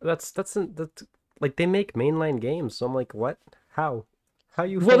 that's like they make mainline games. So I'm like, what? How? How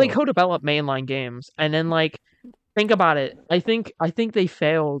you Well, they fail? co-develop mainline games, and then like think about it. I think they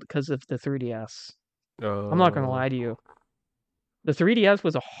failed because of the 3DS. I'm not gonna Uh, lie to you. The 3DS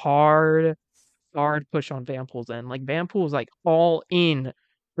was a hard push on Vanpool's end. Like Vanpool was like all in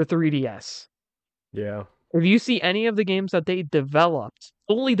for 3DS. yeah. If you see any of the games that they developed,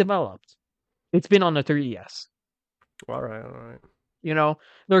 fully developed, it's been on the 3DS. All right, all right.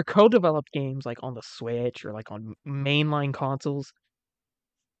 They're co-developed games like on the Switch or like on mainline consoles.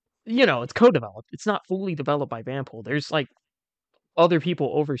 It's co-developed. It's not fully developed by Vanpool. There's like other people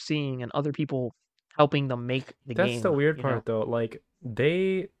overseeing and other people helping them make the That's the weird game. part though. Like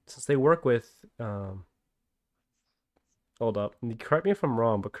since they work with hold up. Correct me if I'm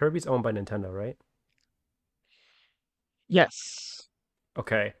wrong, but Kirby's owned by Nintendo, right? Yes.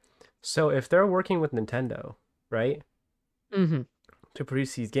 Okay. So if they're working with Nintendo, right, Mm-hmm. to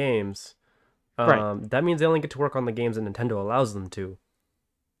produce these games, Right. that means they only get to work on the games that Nintendo allows them to.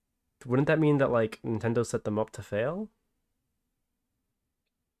 Wouldn't that mean that like Nintendo set them up to fail?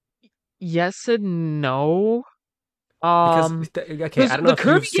 Yes and no. Because Um, okay, I because don't know the if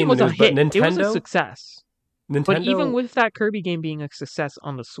you've Kirby game seen the was a news, but hit. It was a Nintendo, success. But even Nintendo, with that Kirby game being a success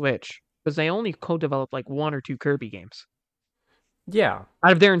on the Switch, because they only co-developed like one or two Kirby games yeah,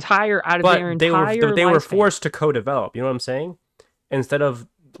 out of their but entire they were lifespan. forced to co-develop. You know what I'm saying? Instead of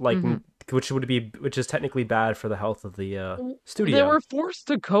like Mm-hmm. which is technically bad for the health of the They studio. were forced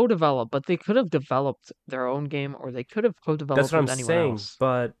to co-develop, but they could have developed their own game, or they could have That's co-developed what I'm with anyone saying. else.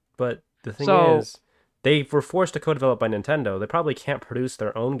 But the thing So is, they were forced to co-develop by Nintendo. They probably can't produce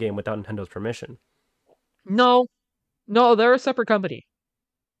their own game without Nintendo's permission. no, no, they're a separate company.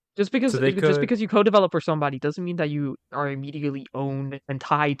 So they Just could. because you co-develop for somebody doesn't mean that you are immediately owned and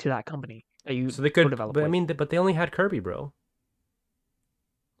tied to that company that you So they could. co-develop But I with. mean, but they only had Kirby, bro.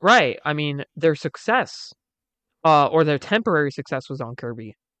 Right. I mean, their success, or their temporary success was on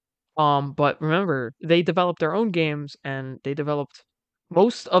Kirby. But remember, they developed their own games and they developed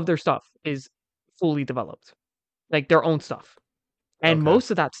most of their stuff is fully developed, like their own stuff. And Okay. most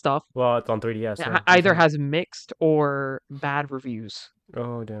of that stuff Well, it's on 3DS, so you either can't. has mixed or bad reviews.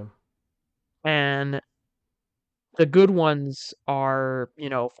 Oh damn. And the good ones are,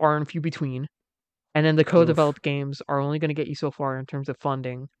 far and few between. And then the Oof. co-developed games are only going to get you so far in terms of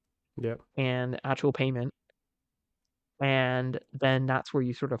funding Yep. and actual payment. And then that's where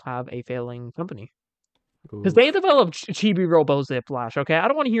you sort of have a failing company. Because they Oof. developed Chibi Robo Ziplash, okay? I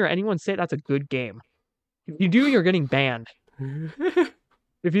don't want to hear anyone say that's a good game. If you do, you're getting banned.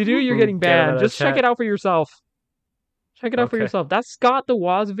 If you do, you're getting Get him banned. out of Just check it chat. out for yourself. Check it out for Okay. yourself. That Scott the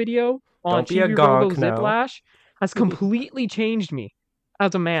Woz video on Don't be a Chibi Robo gonk now. Ziplash has completely changed me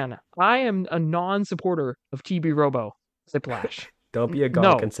as a man. I am a non-supporter of Chibi Robo Ziplash. Don't be a gonk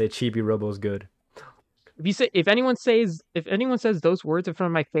No. and say Chibi Robo's good. If anyone says those words in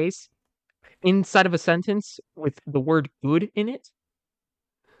front of my face inside of a sentence with the word good in it,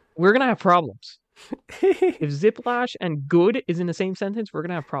 we're gonna have problems. If Ziplash and good is in the same sentence, we're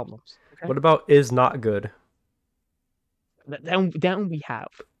gonna have problems. Okay. What about is not good? Then we have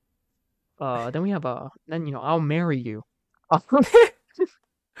I'll marry you. I'll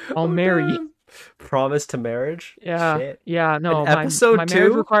Oh marry you. damn. Promise to marriage? Yeah, Shit. yeah, An no, my episode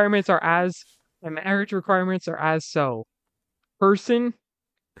marriage 2? requirements are as so. Person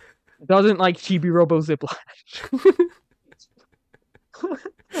doesn't like Chibi Robo Ziplash.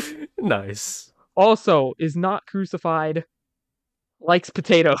 Nice. Also is not crucified, likes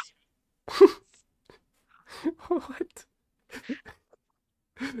potato. What?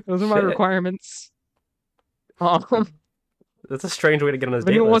 Those are my Shit. requirements. If That's a strange way to get on his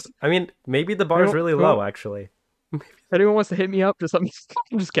date anyone list. wants, I mean, maybe the if bar is anyone, really low, actually. if anyone wants to hit me up, just let me.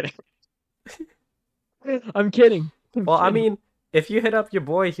 I'm just kidding. I'm kidding. I'm Well, I kidding. mean, if you hit up your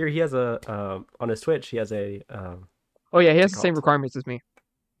boy here, he has a on his Twitch, he has a Oh yeah, he what's has it the same called? requirements as me.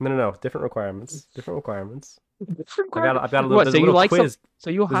 No, different requirements. Different requirements. Requirement. I've got a little What? there's So a you little like some? quiz. So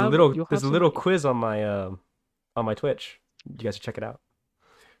you'll There's have a little somebody. quiz on my Twitch. You guys should check it out.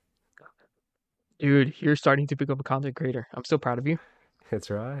 Dude, you're starting to become a content creator. I'm so proud of you. That's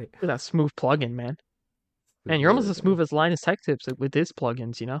right. Look at that smooth plugin, man. Man, you're almost as The smooth as Linus Tech Tips with his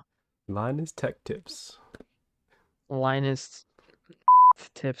plugins, you know? line is tech tips. Linus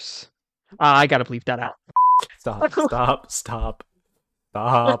Tips. I gotta bleep that out.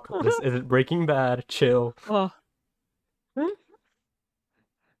 Stop. This isn't Breaking Bad. Chill. uh,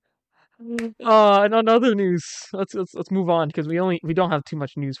 and on other news, let's move on because we don't have too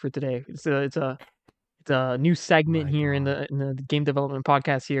much news for today. It's a new segment My here in God. the game development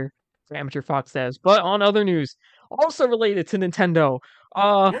podcast here for Amateur Fox Devs. But on other news, also related to Nintendo,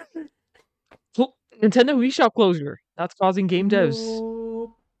 uh, Nintendo eShop closure that's causing game devs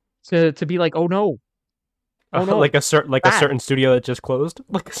No. to be like, oh no, Like a bad. certain studio that just closed.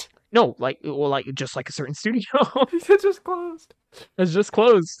 No, like just like a certain studio It just closed. has just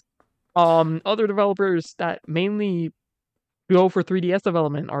closed. Other developers that mainly go for 3DS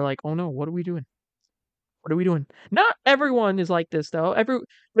development are like, oh no, what are we doing? What are we doing? Not everyone is like this though.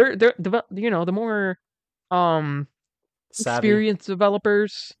 The more um Savvy. experienced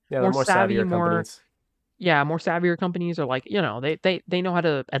developers, Yeah, they're more more savvy, savvier companies. more savvier companies are like, they know how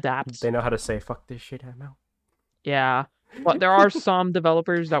to adapt. They know how to say fuck this shit I'm out. Yeah. But there are some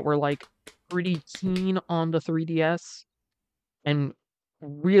developers that were like pretty keen on the 3DS, and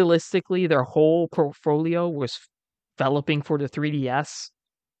realistically their whole portfolio was developing for the 3DS,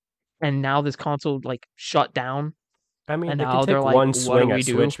 and now this console like shut down, I mean, and they can now they're take like, one what do swing we at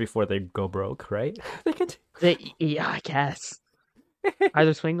do? Switch before they go broke, right? They can. Yeah, I guess.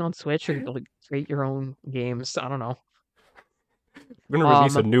 Either swing on Switch or like create your own games. I don't know. We're gonna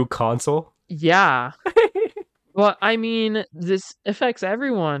release a Um, new console. yeah, but I mean, this affects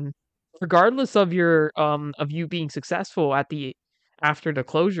everyone, regardless of you being successful at the after the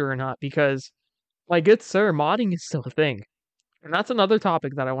closure or not. Because, my good sir, modding is still a thing, and that's another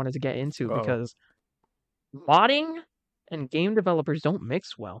topic that I wanted to get into Oh, because modding and game developers don't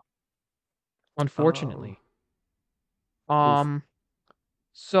mix well, um, unfortunately. oof. Um,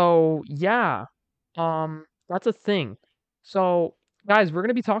 so yeah, that's a thing. So guys, we're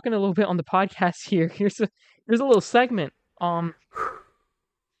gonna be talking a little bit on the podcast here. Here's a little segment. All right,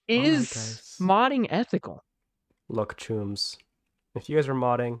 Is guys. modding ethical? Look, chooms. If you guys are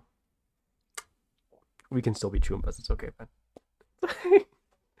modding, we can still be choombas. It's okay, man.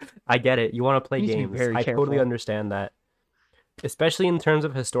 I get it. You want to play You need to be games. very I totally careful. understand that. Especially in terms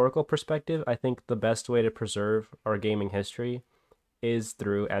of historical perspective, I think the best way to preserve our gaming history is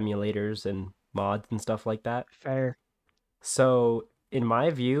through emulators and mods and stuff like that. Fair So, in my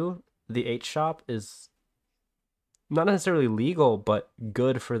view, the H shop is not necessarily legal, but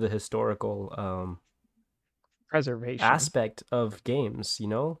good for the historical preservation. aspect of games, you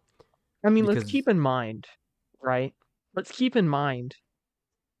know? I mean, let's Because keep in mind, right? Let's keep in mind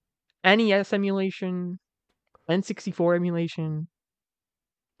NES emulation, N64 emulation,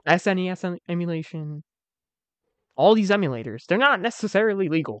 SNES emulation, all these emulators, they're not necessarily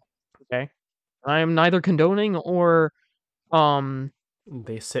legal. Okay? I am neither condoning or um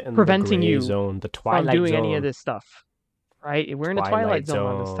they sit in the preventing gray you zone, the from twilight doing any of zone. this stuff, right? We're in a twilight Twilight zone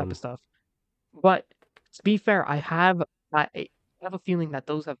on this type of zone. stuff. But to be fair, I have a feeling that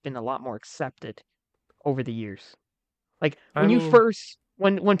those have been a lot more accepted over the years. Like I mean,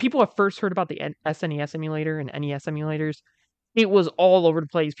 when people have first heard about the SNES emulator and NES emulators, it was all over the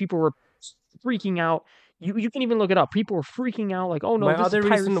place. People were freaking out. You can even look it up. People were freaking out like, "Oh no, my this is other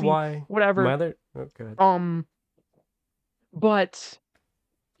reason piracy," why my whatever. other oh god. Um, but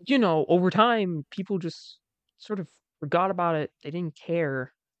over time, people just sort of forgot about it. They didn't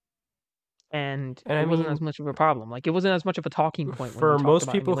care, and And it I wasn't as mean, much of a problem. Like it wasn't as much of a talking point when you for talked most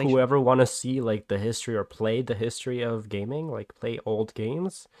about people who emulation. ever want to see like the history or play the history of gaming, like play old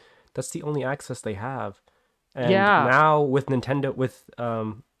games, that's the only access they have. And Yeah, now with Nintendo with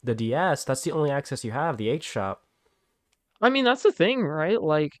the DS, that's the only access you have, the H shop. I mean that's the thing, right?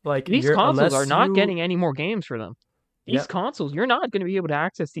 Like Like these you're consoles are unless not you getting any more games for them. These yep, consoles, you're not going to be able to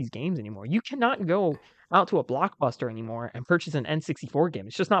access these games anymore. You cannot go out to a Blockbuster anymore and purchase an N64 game.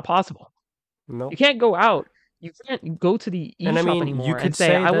 It's just not possible. You nope. can't go out. You can't go to the And I eShop mean, you anymore and could say,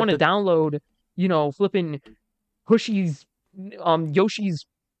 say "I that want to the download, flipping Yoshi's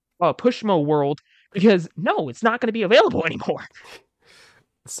Pushmo world because no, it's not going to be available anymore.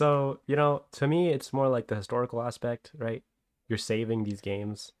 So, to me, it's more like the historical aspect, right? You're saving these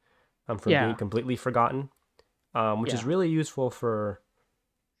games from being Yeah, completely forgotten, which is yeah, really useful for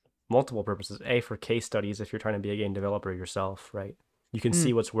multiple purposes. A, for case studies if you're trying to be a game developer yourself, right? You can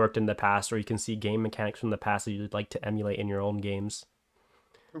mm, see what's worked in the past, or you can see game mechanics from the past that you'd like to emulate in your own games.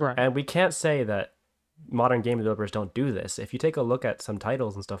 right. And we can't say that modern game developers don't do this. If you take a look at some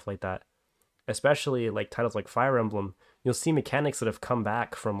titles and stuff like that, especially like titles like Fire Emblem, you'll see mechanics that have come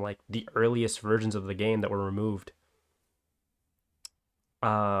back from like the earliest versions of the game that were removed.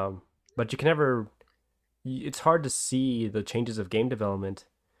 But you can never. It's hard to see the changes of game development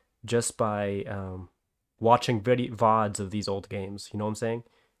just by watching video VODs of these old games. You know what I'm saying?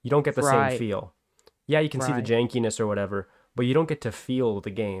 You don't get the same Right, feel. Yeah, you can see the right. jankiness or whatever, but you don't get to feel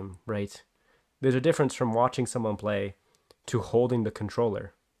the game, right? There's a difference from watching someone play to holding the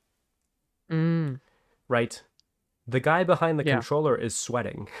controller, Mm, right? The guy behind the yeah, controller is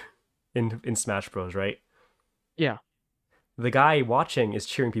sweating in Smash Bros, right? yeah, The guy watching is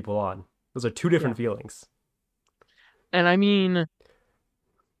cheering people on. Those are two yeah. different feelings. And I mean,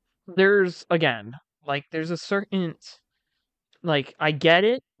 there's again, like, there's a certain, like, I get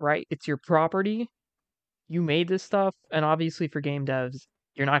it, right? It's your property. You made this stuff, and obviously for game devs,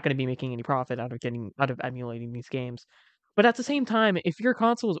 you're not going to be making any profit out of emulating these games. But at the same time, if your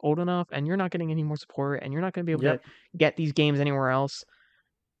console is old enough and you're not getting any more support and you're not going to be able to Yep, get these games anywhere else,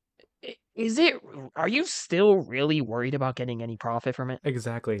 is it are you still really worried about getting any profit from it?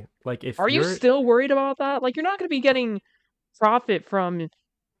 exactly. Like if Are you you're still worried about that? Like, you're not going to be getting profit from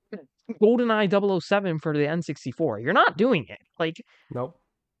GoldenEye 007 for the N64. You're not doing it. Like, nope.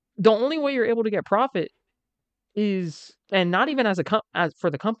 the only way you're able to get profit is, and not even as as for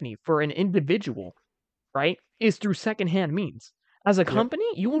the company, for an individual, right, is through secondhand means. As a Yep. company,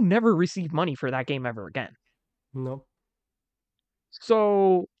 you will never receive money for that game ever again. Nope.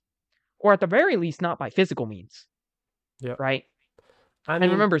 So, or at the very least, not by physical means, Yep. right? I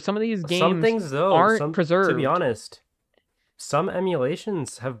And mean, remember, some of these some games things though, aren't some to be preserved. honest, some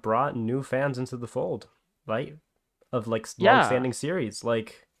emulations have brought new fans into the fold, right? Of like Yeah, long-standing series.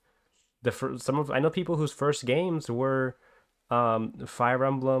 Like some of I know people whose first games were Fire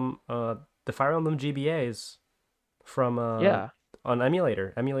Emblem, the Fire Emblem GBAs from yeah. on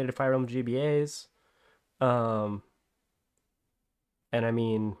emulated Fire Emblem GBAs. Um, and I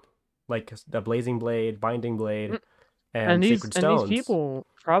mean, like the Blazing Blade, Binding Blade, Mm, and Sacred and these Stones. people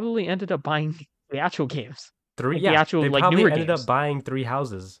probably ended up buying the actual games, Three, like the yeah, actual they like probably newer ended up games. buying three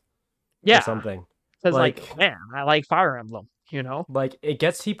houses or Yeah, something. because like, Like, man, I like Fire Emblem. You know? like it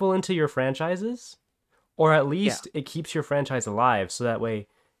gets people into your franchises, or at Yeah, least it keeps your franchise alive. So that way,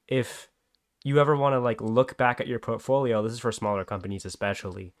 if you ever want to like look back at your portfolio, this is for smaller companies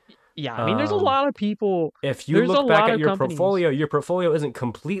especially. yeah. I mean, there's a Um, lot of people. if you There's a look back lot at of companies. your portfolio isn't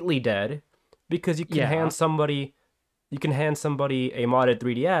completely dead because Yeah, you can hand somebody a modded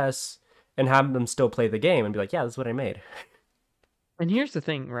 3DS and have them still play the game and be like, yeah, this is what I made. and here's the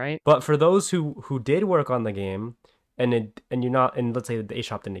thing, right? But for those who did work on the game and you're not and let's say the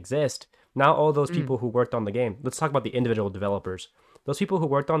eShop didn't exist, now all those Mm, people who worked on the game, let's talk about the individual developers. Those people who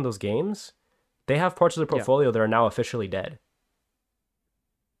worked on those games, they have parts of the yeah, portfolio that are now officially dead.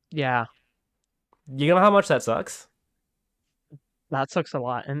 yeah. You know how much that sucks? That sucks a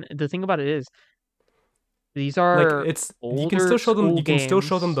lot. And the thing about it is, these Like are it's older you school can still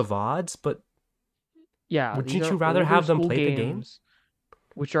show them the games. VODs, but Yeah, these wouldn't are you rather older have them school play the game? games,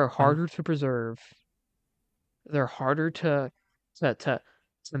 which are And harder to preserve. They're harder to to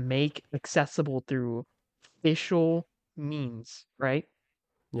to make accessible through official means, right?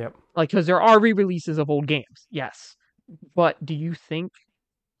 yep, Like, because there are re-releases of old games, yes. But do you think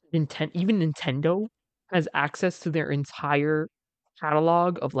even Nintendo has access to their entire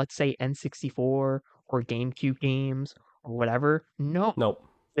catalog of, let's say, N64 or GameCube games or whatever? No, nope,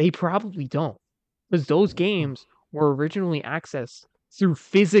 they probably don't, because those games were originally accessed through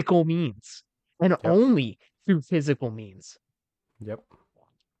physical means and yep, only through physical means. yep,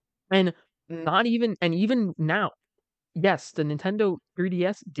 And even now, yes, the Nintendo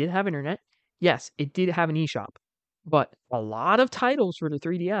 3DS did have internet. Yes, it did have an eShop. But a lot of titles for the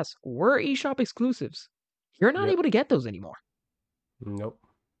 3DS were eShop exclusives. You're not yep, able to get those anymore. nope.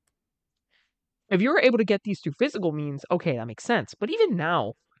 If you were able to get these through physical means, okay, that makes sense. But even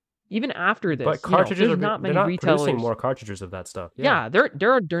now, even after But this, cartridges there's are not they're many not producing retailers. more cartridges of that stuff. Yeah, Yeah,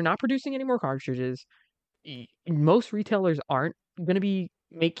 they're not producing any more cartridges. Most retailers aren't going to be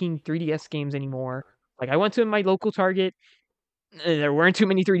making 3DS games anymore. Like, I went to my local Target, there weren't too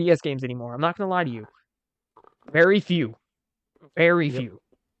many 3DS games anymore. I'm not going to lie to you. Very few. Very yep. few.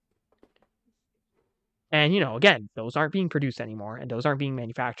 And again, those aren't being produced anymore, and those aren't being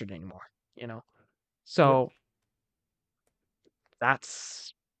manufactured anymore. You know, Yep. so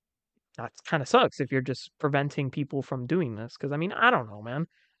that's kind of sucks if you're just preventing people from doing this. Because I mean, I don't know, man.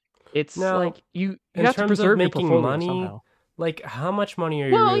 It's Now, like you in have to terms of preserve your making portfolio money, somehow. like how much money are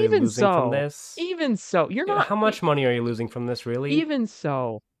you Well, really losing from this? even so, you're not. How much money are you losing from this, really? Even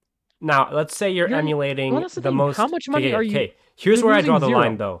so, Now, let's say you're you're. Well, emulating that's the the thing. How most. much Okay, money okay, are you? okay. Here's You're where I draw losing the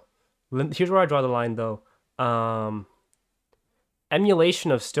line, zero. though. Here's where I draw the line, though. Um,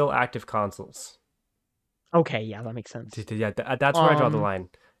 Emulation of still active consoles. Okay, yeah, that makes sense. Yeah, that's where I draw the line.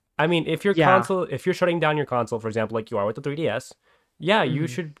 I mean, Yeah. if you're shutting down your console, for example, like you are with the 3DS, yeah, you Mhm.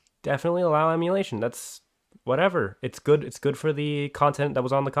 should definitely allow emulation. That's whatever. It's good. It's good for the content that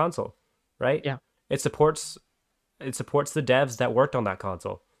was on the console, right? Yeah. It supports the devs that worked on that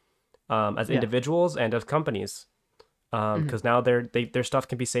console, as Yeah. individuals and as companies, Mhm. because now their stuff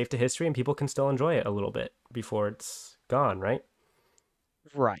can be saved to history and people can still enjoy it a little bit before it's gone, right?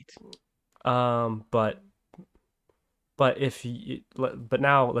 Right. But but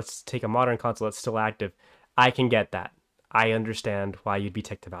now let's take a modern console that's still active. I can get that. I understand why you'd be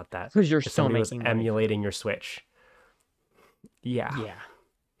ticked about that. Because you're If still somebody was making money from it. emulating your Switch. Yeah. Yeah.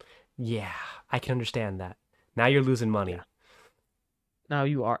 Yeah. I can understand that. Now you're losing Yeah. money. Now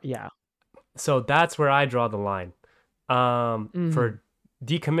you are. Yeah. So that's where I draw the line. Mhm. For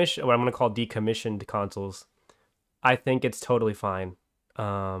what I'm gonna call decommissioned consoles, I think it's totally fine.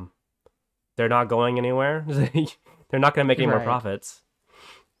 Um, they're not going anywhere. They're not gonna make any more Right. profits.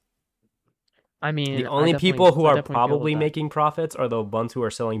 I The mean, only people who I are definitely feel with probably that. making profits are the ones who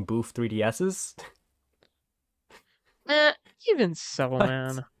are selling booth 3DSs. Eh, even so, But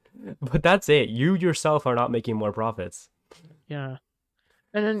man. but that's it. You yourself are not making more profits. Yeah.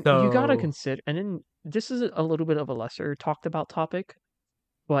 And then you gotta So, consider, and then this is a little bit of a lesser talked about topic,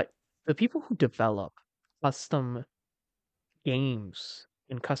 but the people who develop custom games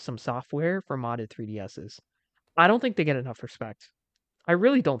and custom software for modded 3DSs, I don't think they get enough respect. I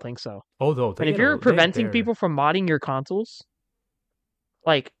really don't think so. oh no, And they if get you're a they preventing they're people from modding your consoles,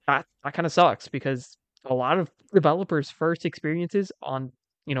 like that kind of sucks because a lot of developers' first experiences on,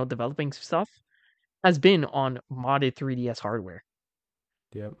 developing stuff has been on modded 3DS hardware.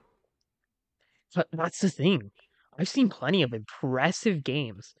 yep. But that's the thing. I've seen plenty of impressive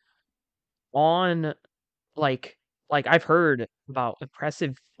games on like I've heard about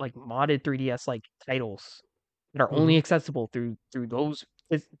impressive like modded 3DS like titles that are only Mm-hmm. accessible through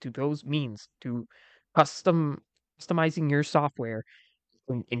those means to customizing your software,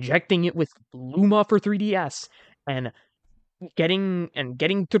 injecting it with Luma for 3DS, and getting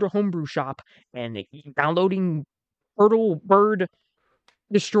to the homebrew shop and downloading Turtle Bird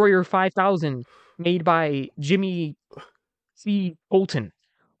Destroyer 5000 made by Jimmy C. Bolton.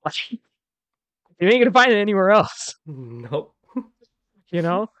 Like, you ain't gonna find it anywhere else, Nope. you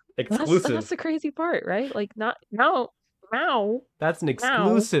know? That's Exclusive. the crazy part, right? Like not now now That's an now,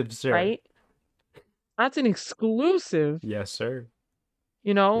 exclusive, sir. right? That's an exclusive, Yes, sir.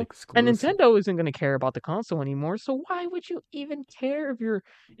 you know? And Exclusive. Nintendo isn't gonna care about the console anymore, so why would you even care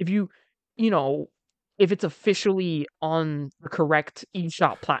if you you know if it's officially on the correct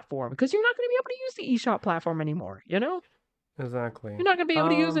eShop platform? Because you're not gonna be able to use the eShop platform anymore, you know? Exactly. You're not gonna be able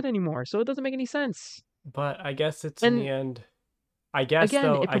to use it anymore, so it doesn't make any sense. But I guess it's in And the end. I guess again,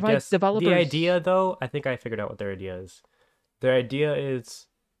 though, it I provides guess the developers idea though, I think I figured out what their idea is. Their idea is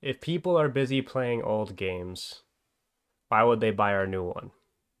if people are busy playing old games, why would they buy our new one?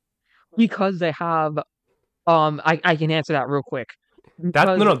 because they have I can answer that real quick. That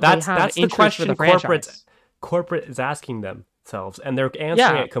no Because no, they that's have that's the interest for the question franchise. corporate is asking themselves, and they're answering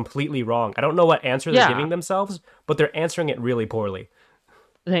Yeah, it completely wrong. I don't know what answer they're yeah. giving themselves, but they're answering it really poorly.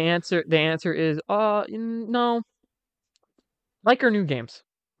 The answer is no, like our new games.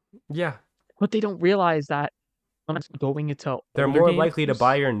 Yeah, But they don't realize that when it's going into they're older more likely to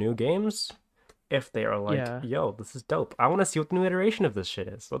buy games. your new games if they are like, Yeah, "Yo, this is dope. I want to see what the new iteration of this shit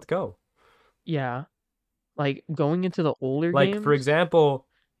is. Let's go." yeah. Like going into the older Like for games example,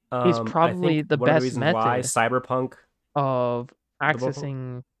 is I probably think the one of the best reasons why method Cyberpunk, of the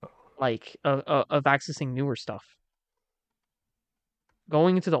accessing of accessing newer stuff.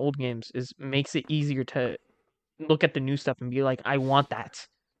 Going into the old games is makes it easier to look at the new stuff and be like, I want that,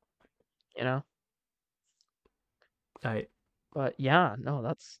 you know? I But yeah, no,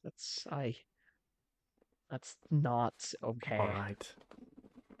 that's not all okay. right.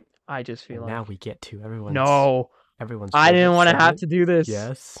 I just feel And now like we get to no, everyone's I didn't favorite want to have segment. to do this.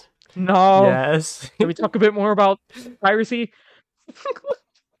 Yes. No. Yes. Can we talk a bit more about piracy?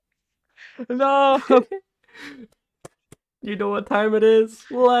 No. You know what time it is?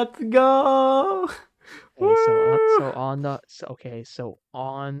 Let's go. Okay, so on the so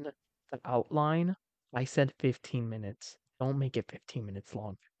on the outline, I said 15 minutes. Don't make it 15 minutes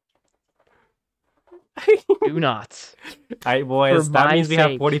long. Do not. Alright, For boys, that my means we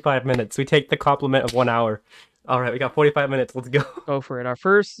have sake, 45 minutes. We take the compliment of 1 hour. Alright, we got 45 minutes. Let's go. go for it. Our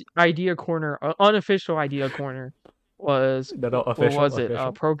first idea corner, unofficial idea corner, was No, no, what official, was it?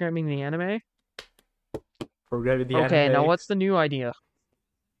 official. Programming the anime. We're going to the Okay, now anime. what's the new idea?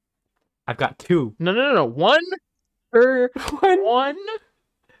 I've got two. No. Per One. one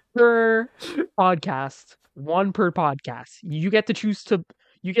per podcast. One per podcast. You get to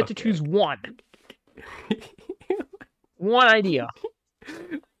Okay. choose one. One idea.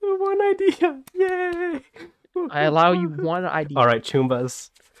 One idea. Yay. I allow you one idea. All right, Choombas.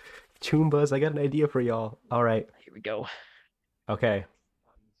 Choombas, I got an idea for y'all. All right. Here we go. Okay.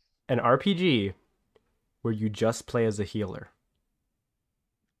 An RPG where you just play as a healer.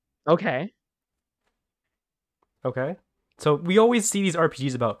 Okay. Okay. So we always see these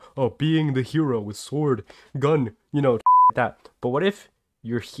RPGs about, oh, being the hero with sword, gun, like that. But what if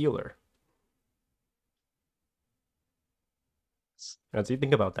you're healer? Now, so you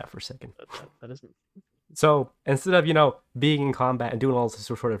think about that for a second. That isn't. So instead of, being in combat and doing all this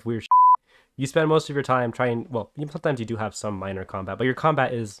sort of weird you spend most of your time trying, well, sometimes you do have some minor combat, but your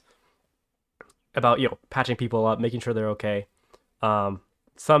combat is about, patching people up, making sure they're okay.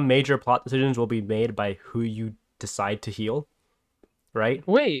 Some major plot decisions will be made by who you decide to heal, right?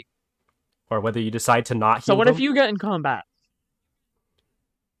 Wait. Or whether you decide to not So heal what them. if you get in combat?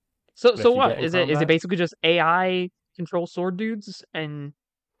 So If you what? get in Is it combat, basically just AI control sword dudes and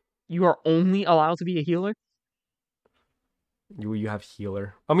you are only allowed to be a healer? you have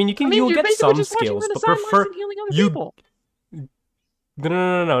healer. I mean, I mean, you'll you're get basically some just watching skills, from the but sidelines prefer and healing other you. people.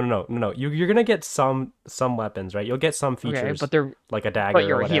 No. You're gonna get some weapons, right? You'll get some Okay, features like a but dagger or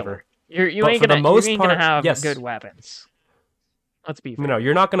you're a healer. whatever. You But ain't for the gonna most part, have yes. good weapons. Let's be fair. No,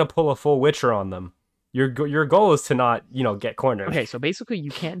 you're not gonna pull a full Witcher on them. Your goal is to not, get cornered. Okay, so basically you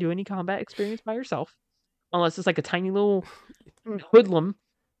can't do any combat experience by yourself unless it's like a tiny little hoodlum,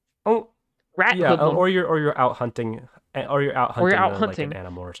 Oh, rat yeah, hoodlum, or you're out hunting, or you're out or you're hunting out like an hunting.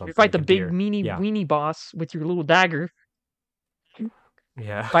 animal or You something, fight like the a big deer. meanie Yeah, weenie boss with your little dagger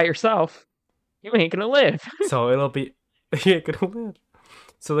yeah. by yourself. You ain't gonna live. So it'll be yeah, gonna live.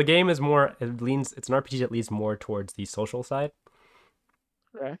 So the game is more. It's an RPG that leans more towards the social side.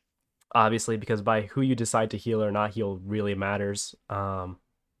 Okay. Obviously, because by who you decide to heal or not heal really matters. You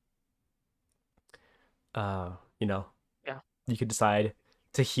know, Yeah. you could decide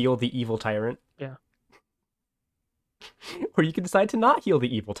to heal the evil tyrant, Yeah. or you could decide to not heal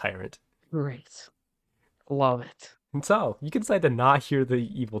the evil tyrant. Great. Love it. And so you can decide to not heal the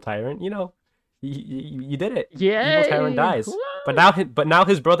evil tyrant. You did it. Evil tyrant Yay! dies. But now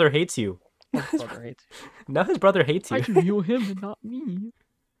his brother hates you. His brother hates you. Now his brother hates you. Why'd you heal him and not me?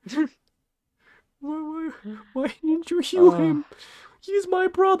 Why didn't you heal him? He's my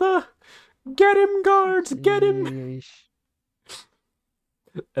brother. Get him, guards. Get him. Yeesh.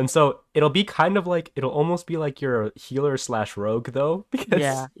 And so it'll almost be like you're a healer / rogue though, because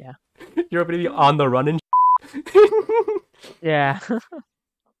Yeah. you're going to be on the run and Yeah.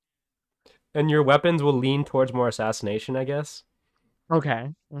 and your weapons will lean towards more assassination, I guess,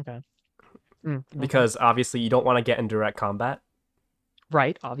 Okay. because obviously you don't want to get in direct combat.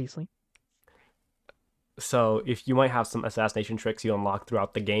 Right, obviously. So if you might have some assassination tricks you unlock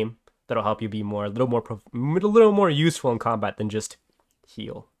throughout the game that'll help you be a little more useful in combat than just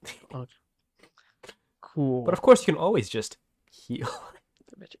heal. Okay. Cool. But of course, you can always just heal.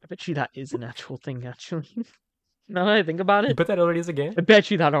 I bet you that is an actual thing, actually. Now that I think about You it, bet that already is a game? I bet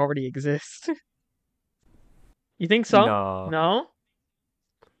you that already exists. You think so? No. No?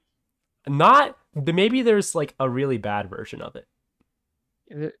 Not. Maybe there's like a really bad version of it.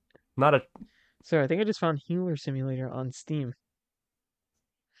 Not a. So I think I just found Healer Simulator on Steam.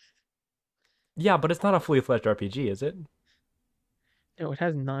 Yeah, but it's not a fully fledged RPG, is it? No, it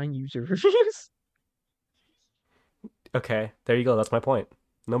has 9 user reviews. Okay, there you go. That's my point.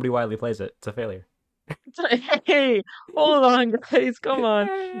 Nobody widely plays it. It's a failure. Hey, hold on, guys. Come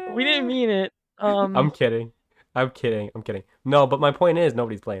on. We didn't mean it. I'm kidding. No, but my point is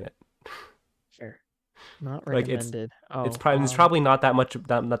nobody's playing it. Sure. Not Like recommended. it's probably not that much,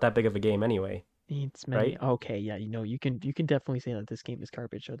 not that big of a game anyway. Needs many. Right? Okay, yeah, you can definitely say that this game is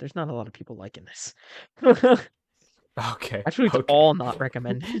garbage. So there's not a lot of people liking this. Okay. Actually, it's all not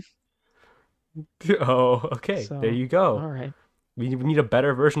recommended. Oh, okay. So, there you go. All right. We need a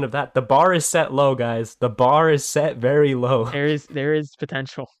better version of that. The bar is set low, guys. The bar is set very low. There is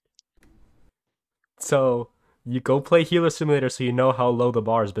potential. So you go play Healer Simulator so you know how low the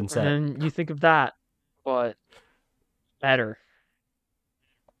bar has been set. And you think of that. but better.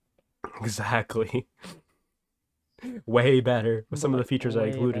 Exactly. Way better with some of the But features I way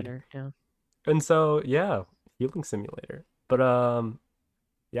included. better. Yeah. And so, yeah, healing simulator. But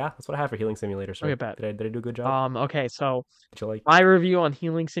yeah, that's what I have for healing simulator, Okay, sir. bet. Did I do a good job? Okay, so Did you like? my review on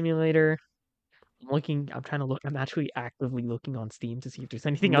Healing Simulator. I'm trying to look. I'm actually actively looking on Steam to see if there's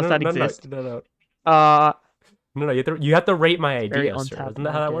anything No, else no, that no, no, exists. no, no, Uh, no, no. You have to rate my very idea, sir. untapped Isn't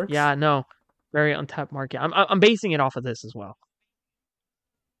that how that market. works? Yeah, no, very untapped market. I'm basing it off of this as well.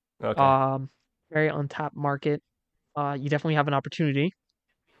 Okay. Um, very untapped market. You definitely have an opportunity.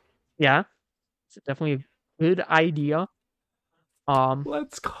 Yeah, it's definitely a good idea. Um,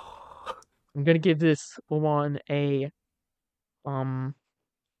 Let's go. I'm gonna give this one a um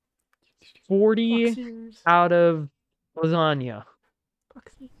 40 Fox years. out of lasagna.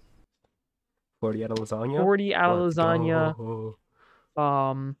 Fox years. 40 out of lasagna. 40 out of Let's lasagna. go.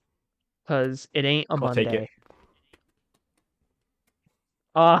 Um, because it ain't a I'll take it. Monday.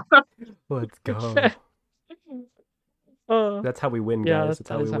 Uh, Let's go. uh That's how we win, yeah, guys. That's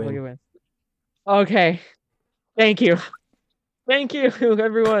that how we is how we win. win. Okay, thank you. Thank you,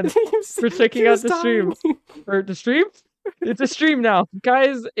 everyone, for He checking out was the stream. dying. Or the stream? It's a stream now.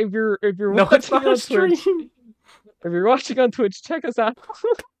 Guys, if you're No, it's watching not a on Twitch, stream. if you're watching on Twitch, check us out.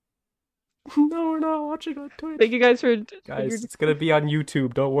 No, we're not watching on Thank Twitch. you guys for Guys, it's gonna be on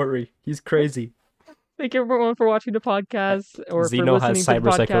YouTube. Don't worry. He's crazy. thank you everyone for watching the podcast or for Zeno has listening to the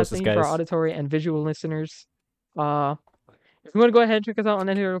podcast. cyberpsychosis, Thank you for our guys. auditory and visual listeners. Uh if you want to go ahead and check us out on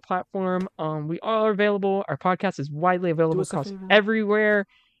any other platform, we are available. Our podcast is widely Do available us a across favor. everywhere,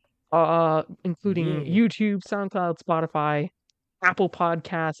 including Yeah. YouTube, SoundCloud, Spotify, Apple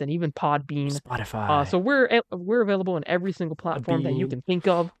Podcasts, and even Podbean. Spotify. So we're available in every single platform that you Podbean. can think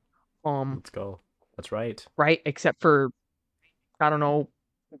of. Let's go. That's right. Right, except for I don't know,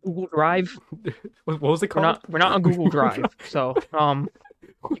 Google Drive. What was it We're called? not we're not on Google Drive, so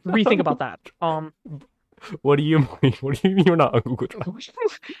rethink about that. What do you mean? What do you mean you're not on Google Drive?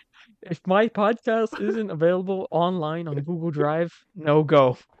 If my podcast isn't available online on Google Drive, no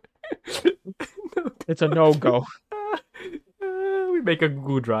go. It's a no go. We make a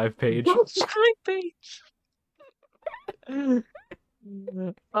Google Drive page. Google Drive page. Just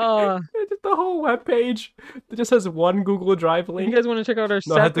the whole web page that just has one Google Drive If you link. guys want to check out our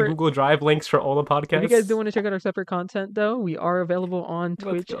No, it has the separate, Google Drive links for all the if you guys do podcasts. want to check out our separate content, though, we are available on Let's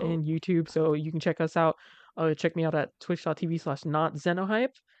Twitch go. and YouTube, so you can check us out. Check me out at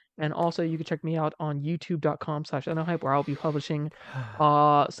twitch.tv/notzenohype, and also you can check me out on youtube.com/enohype, where I'll be publishing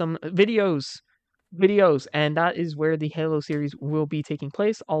some videos, and that is where the Halo series will be taking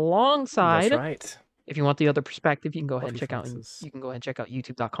place. That's Alongside, right. if you want the other perspective, you can go ahead and Fluffy check out. foxes. You can go ahead and check out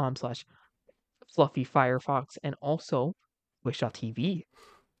youtube.com/fluffyfirefox, and also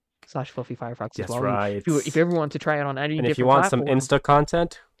twitch.tv/fluffyfirefox as That's well. right. If you ever want to try it on any And if you different want some platform, Insta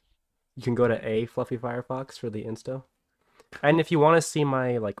content, you can go to a Fluffy Firefox for the Insta. And if you want to see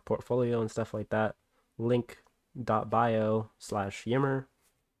my like portfolio and stuff like that, link.bio/Yimmer.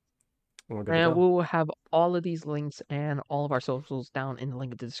 We're good to and go. we'll have all of these links and all of our socials down in the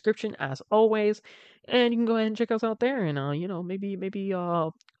link in the description as always. And you can go ahead and check us out there, and maybe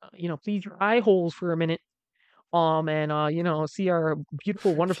please your eye holes for a minute, and see our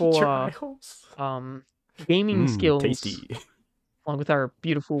beautiful, wonderful Feature eye holes. gaming skills, Tasty. along with our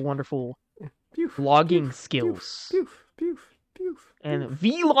beautiful, wonderful Poof, vlogging poof, skills poof, poof, poof, and poof,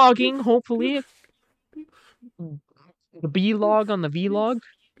 vlogging, poof, hopefully. poof, The vlog on the vlog.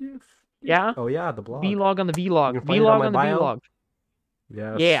 poof. Yeah? Oh yeah, the blog. Vlog on the vlog. You can find it on Vlog my on the bio. vlog.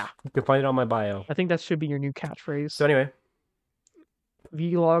 Yes. Yeah. You can find it on my bio. I think that should be your new catchphrase. So anyway.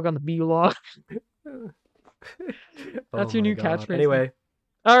 Vlog on the vlog. That's your new catchphrase. Anyway.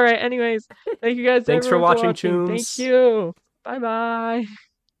 All right. Anyways, thank you guys. Thanks for everyone watching, Tunes. Thank you. Bye-bye.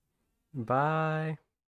 Bye.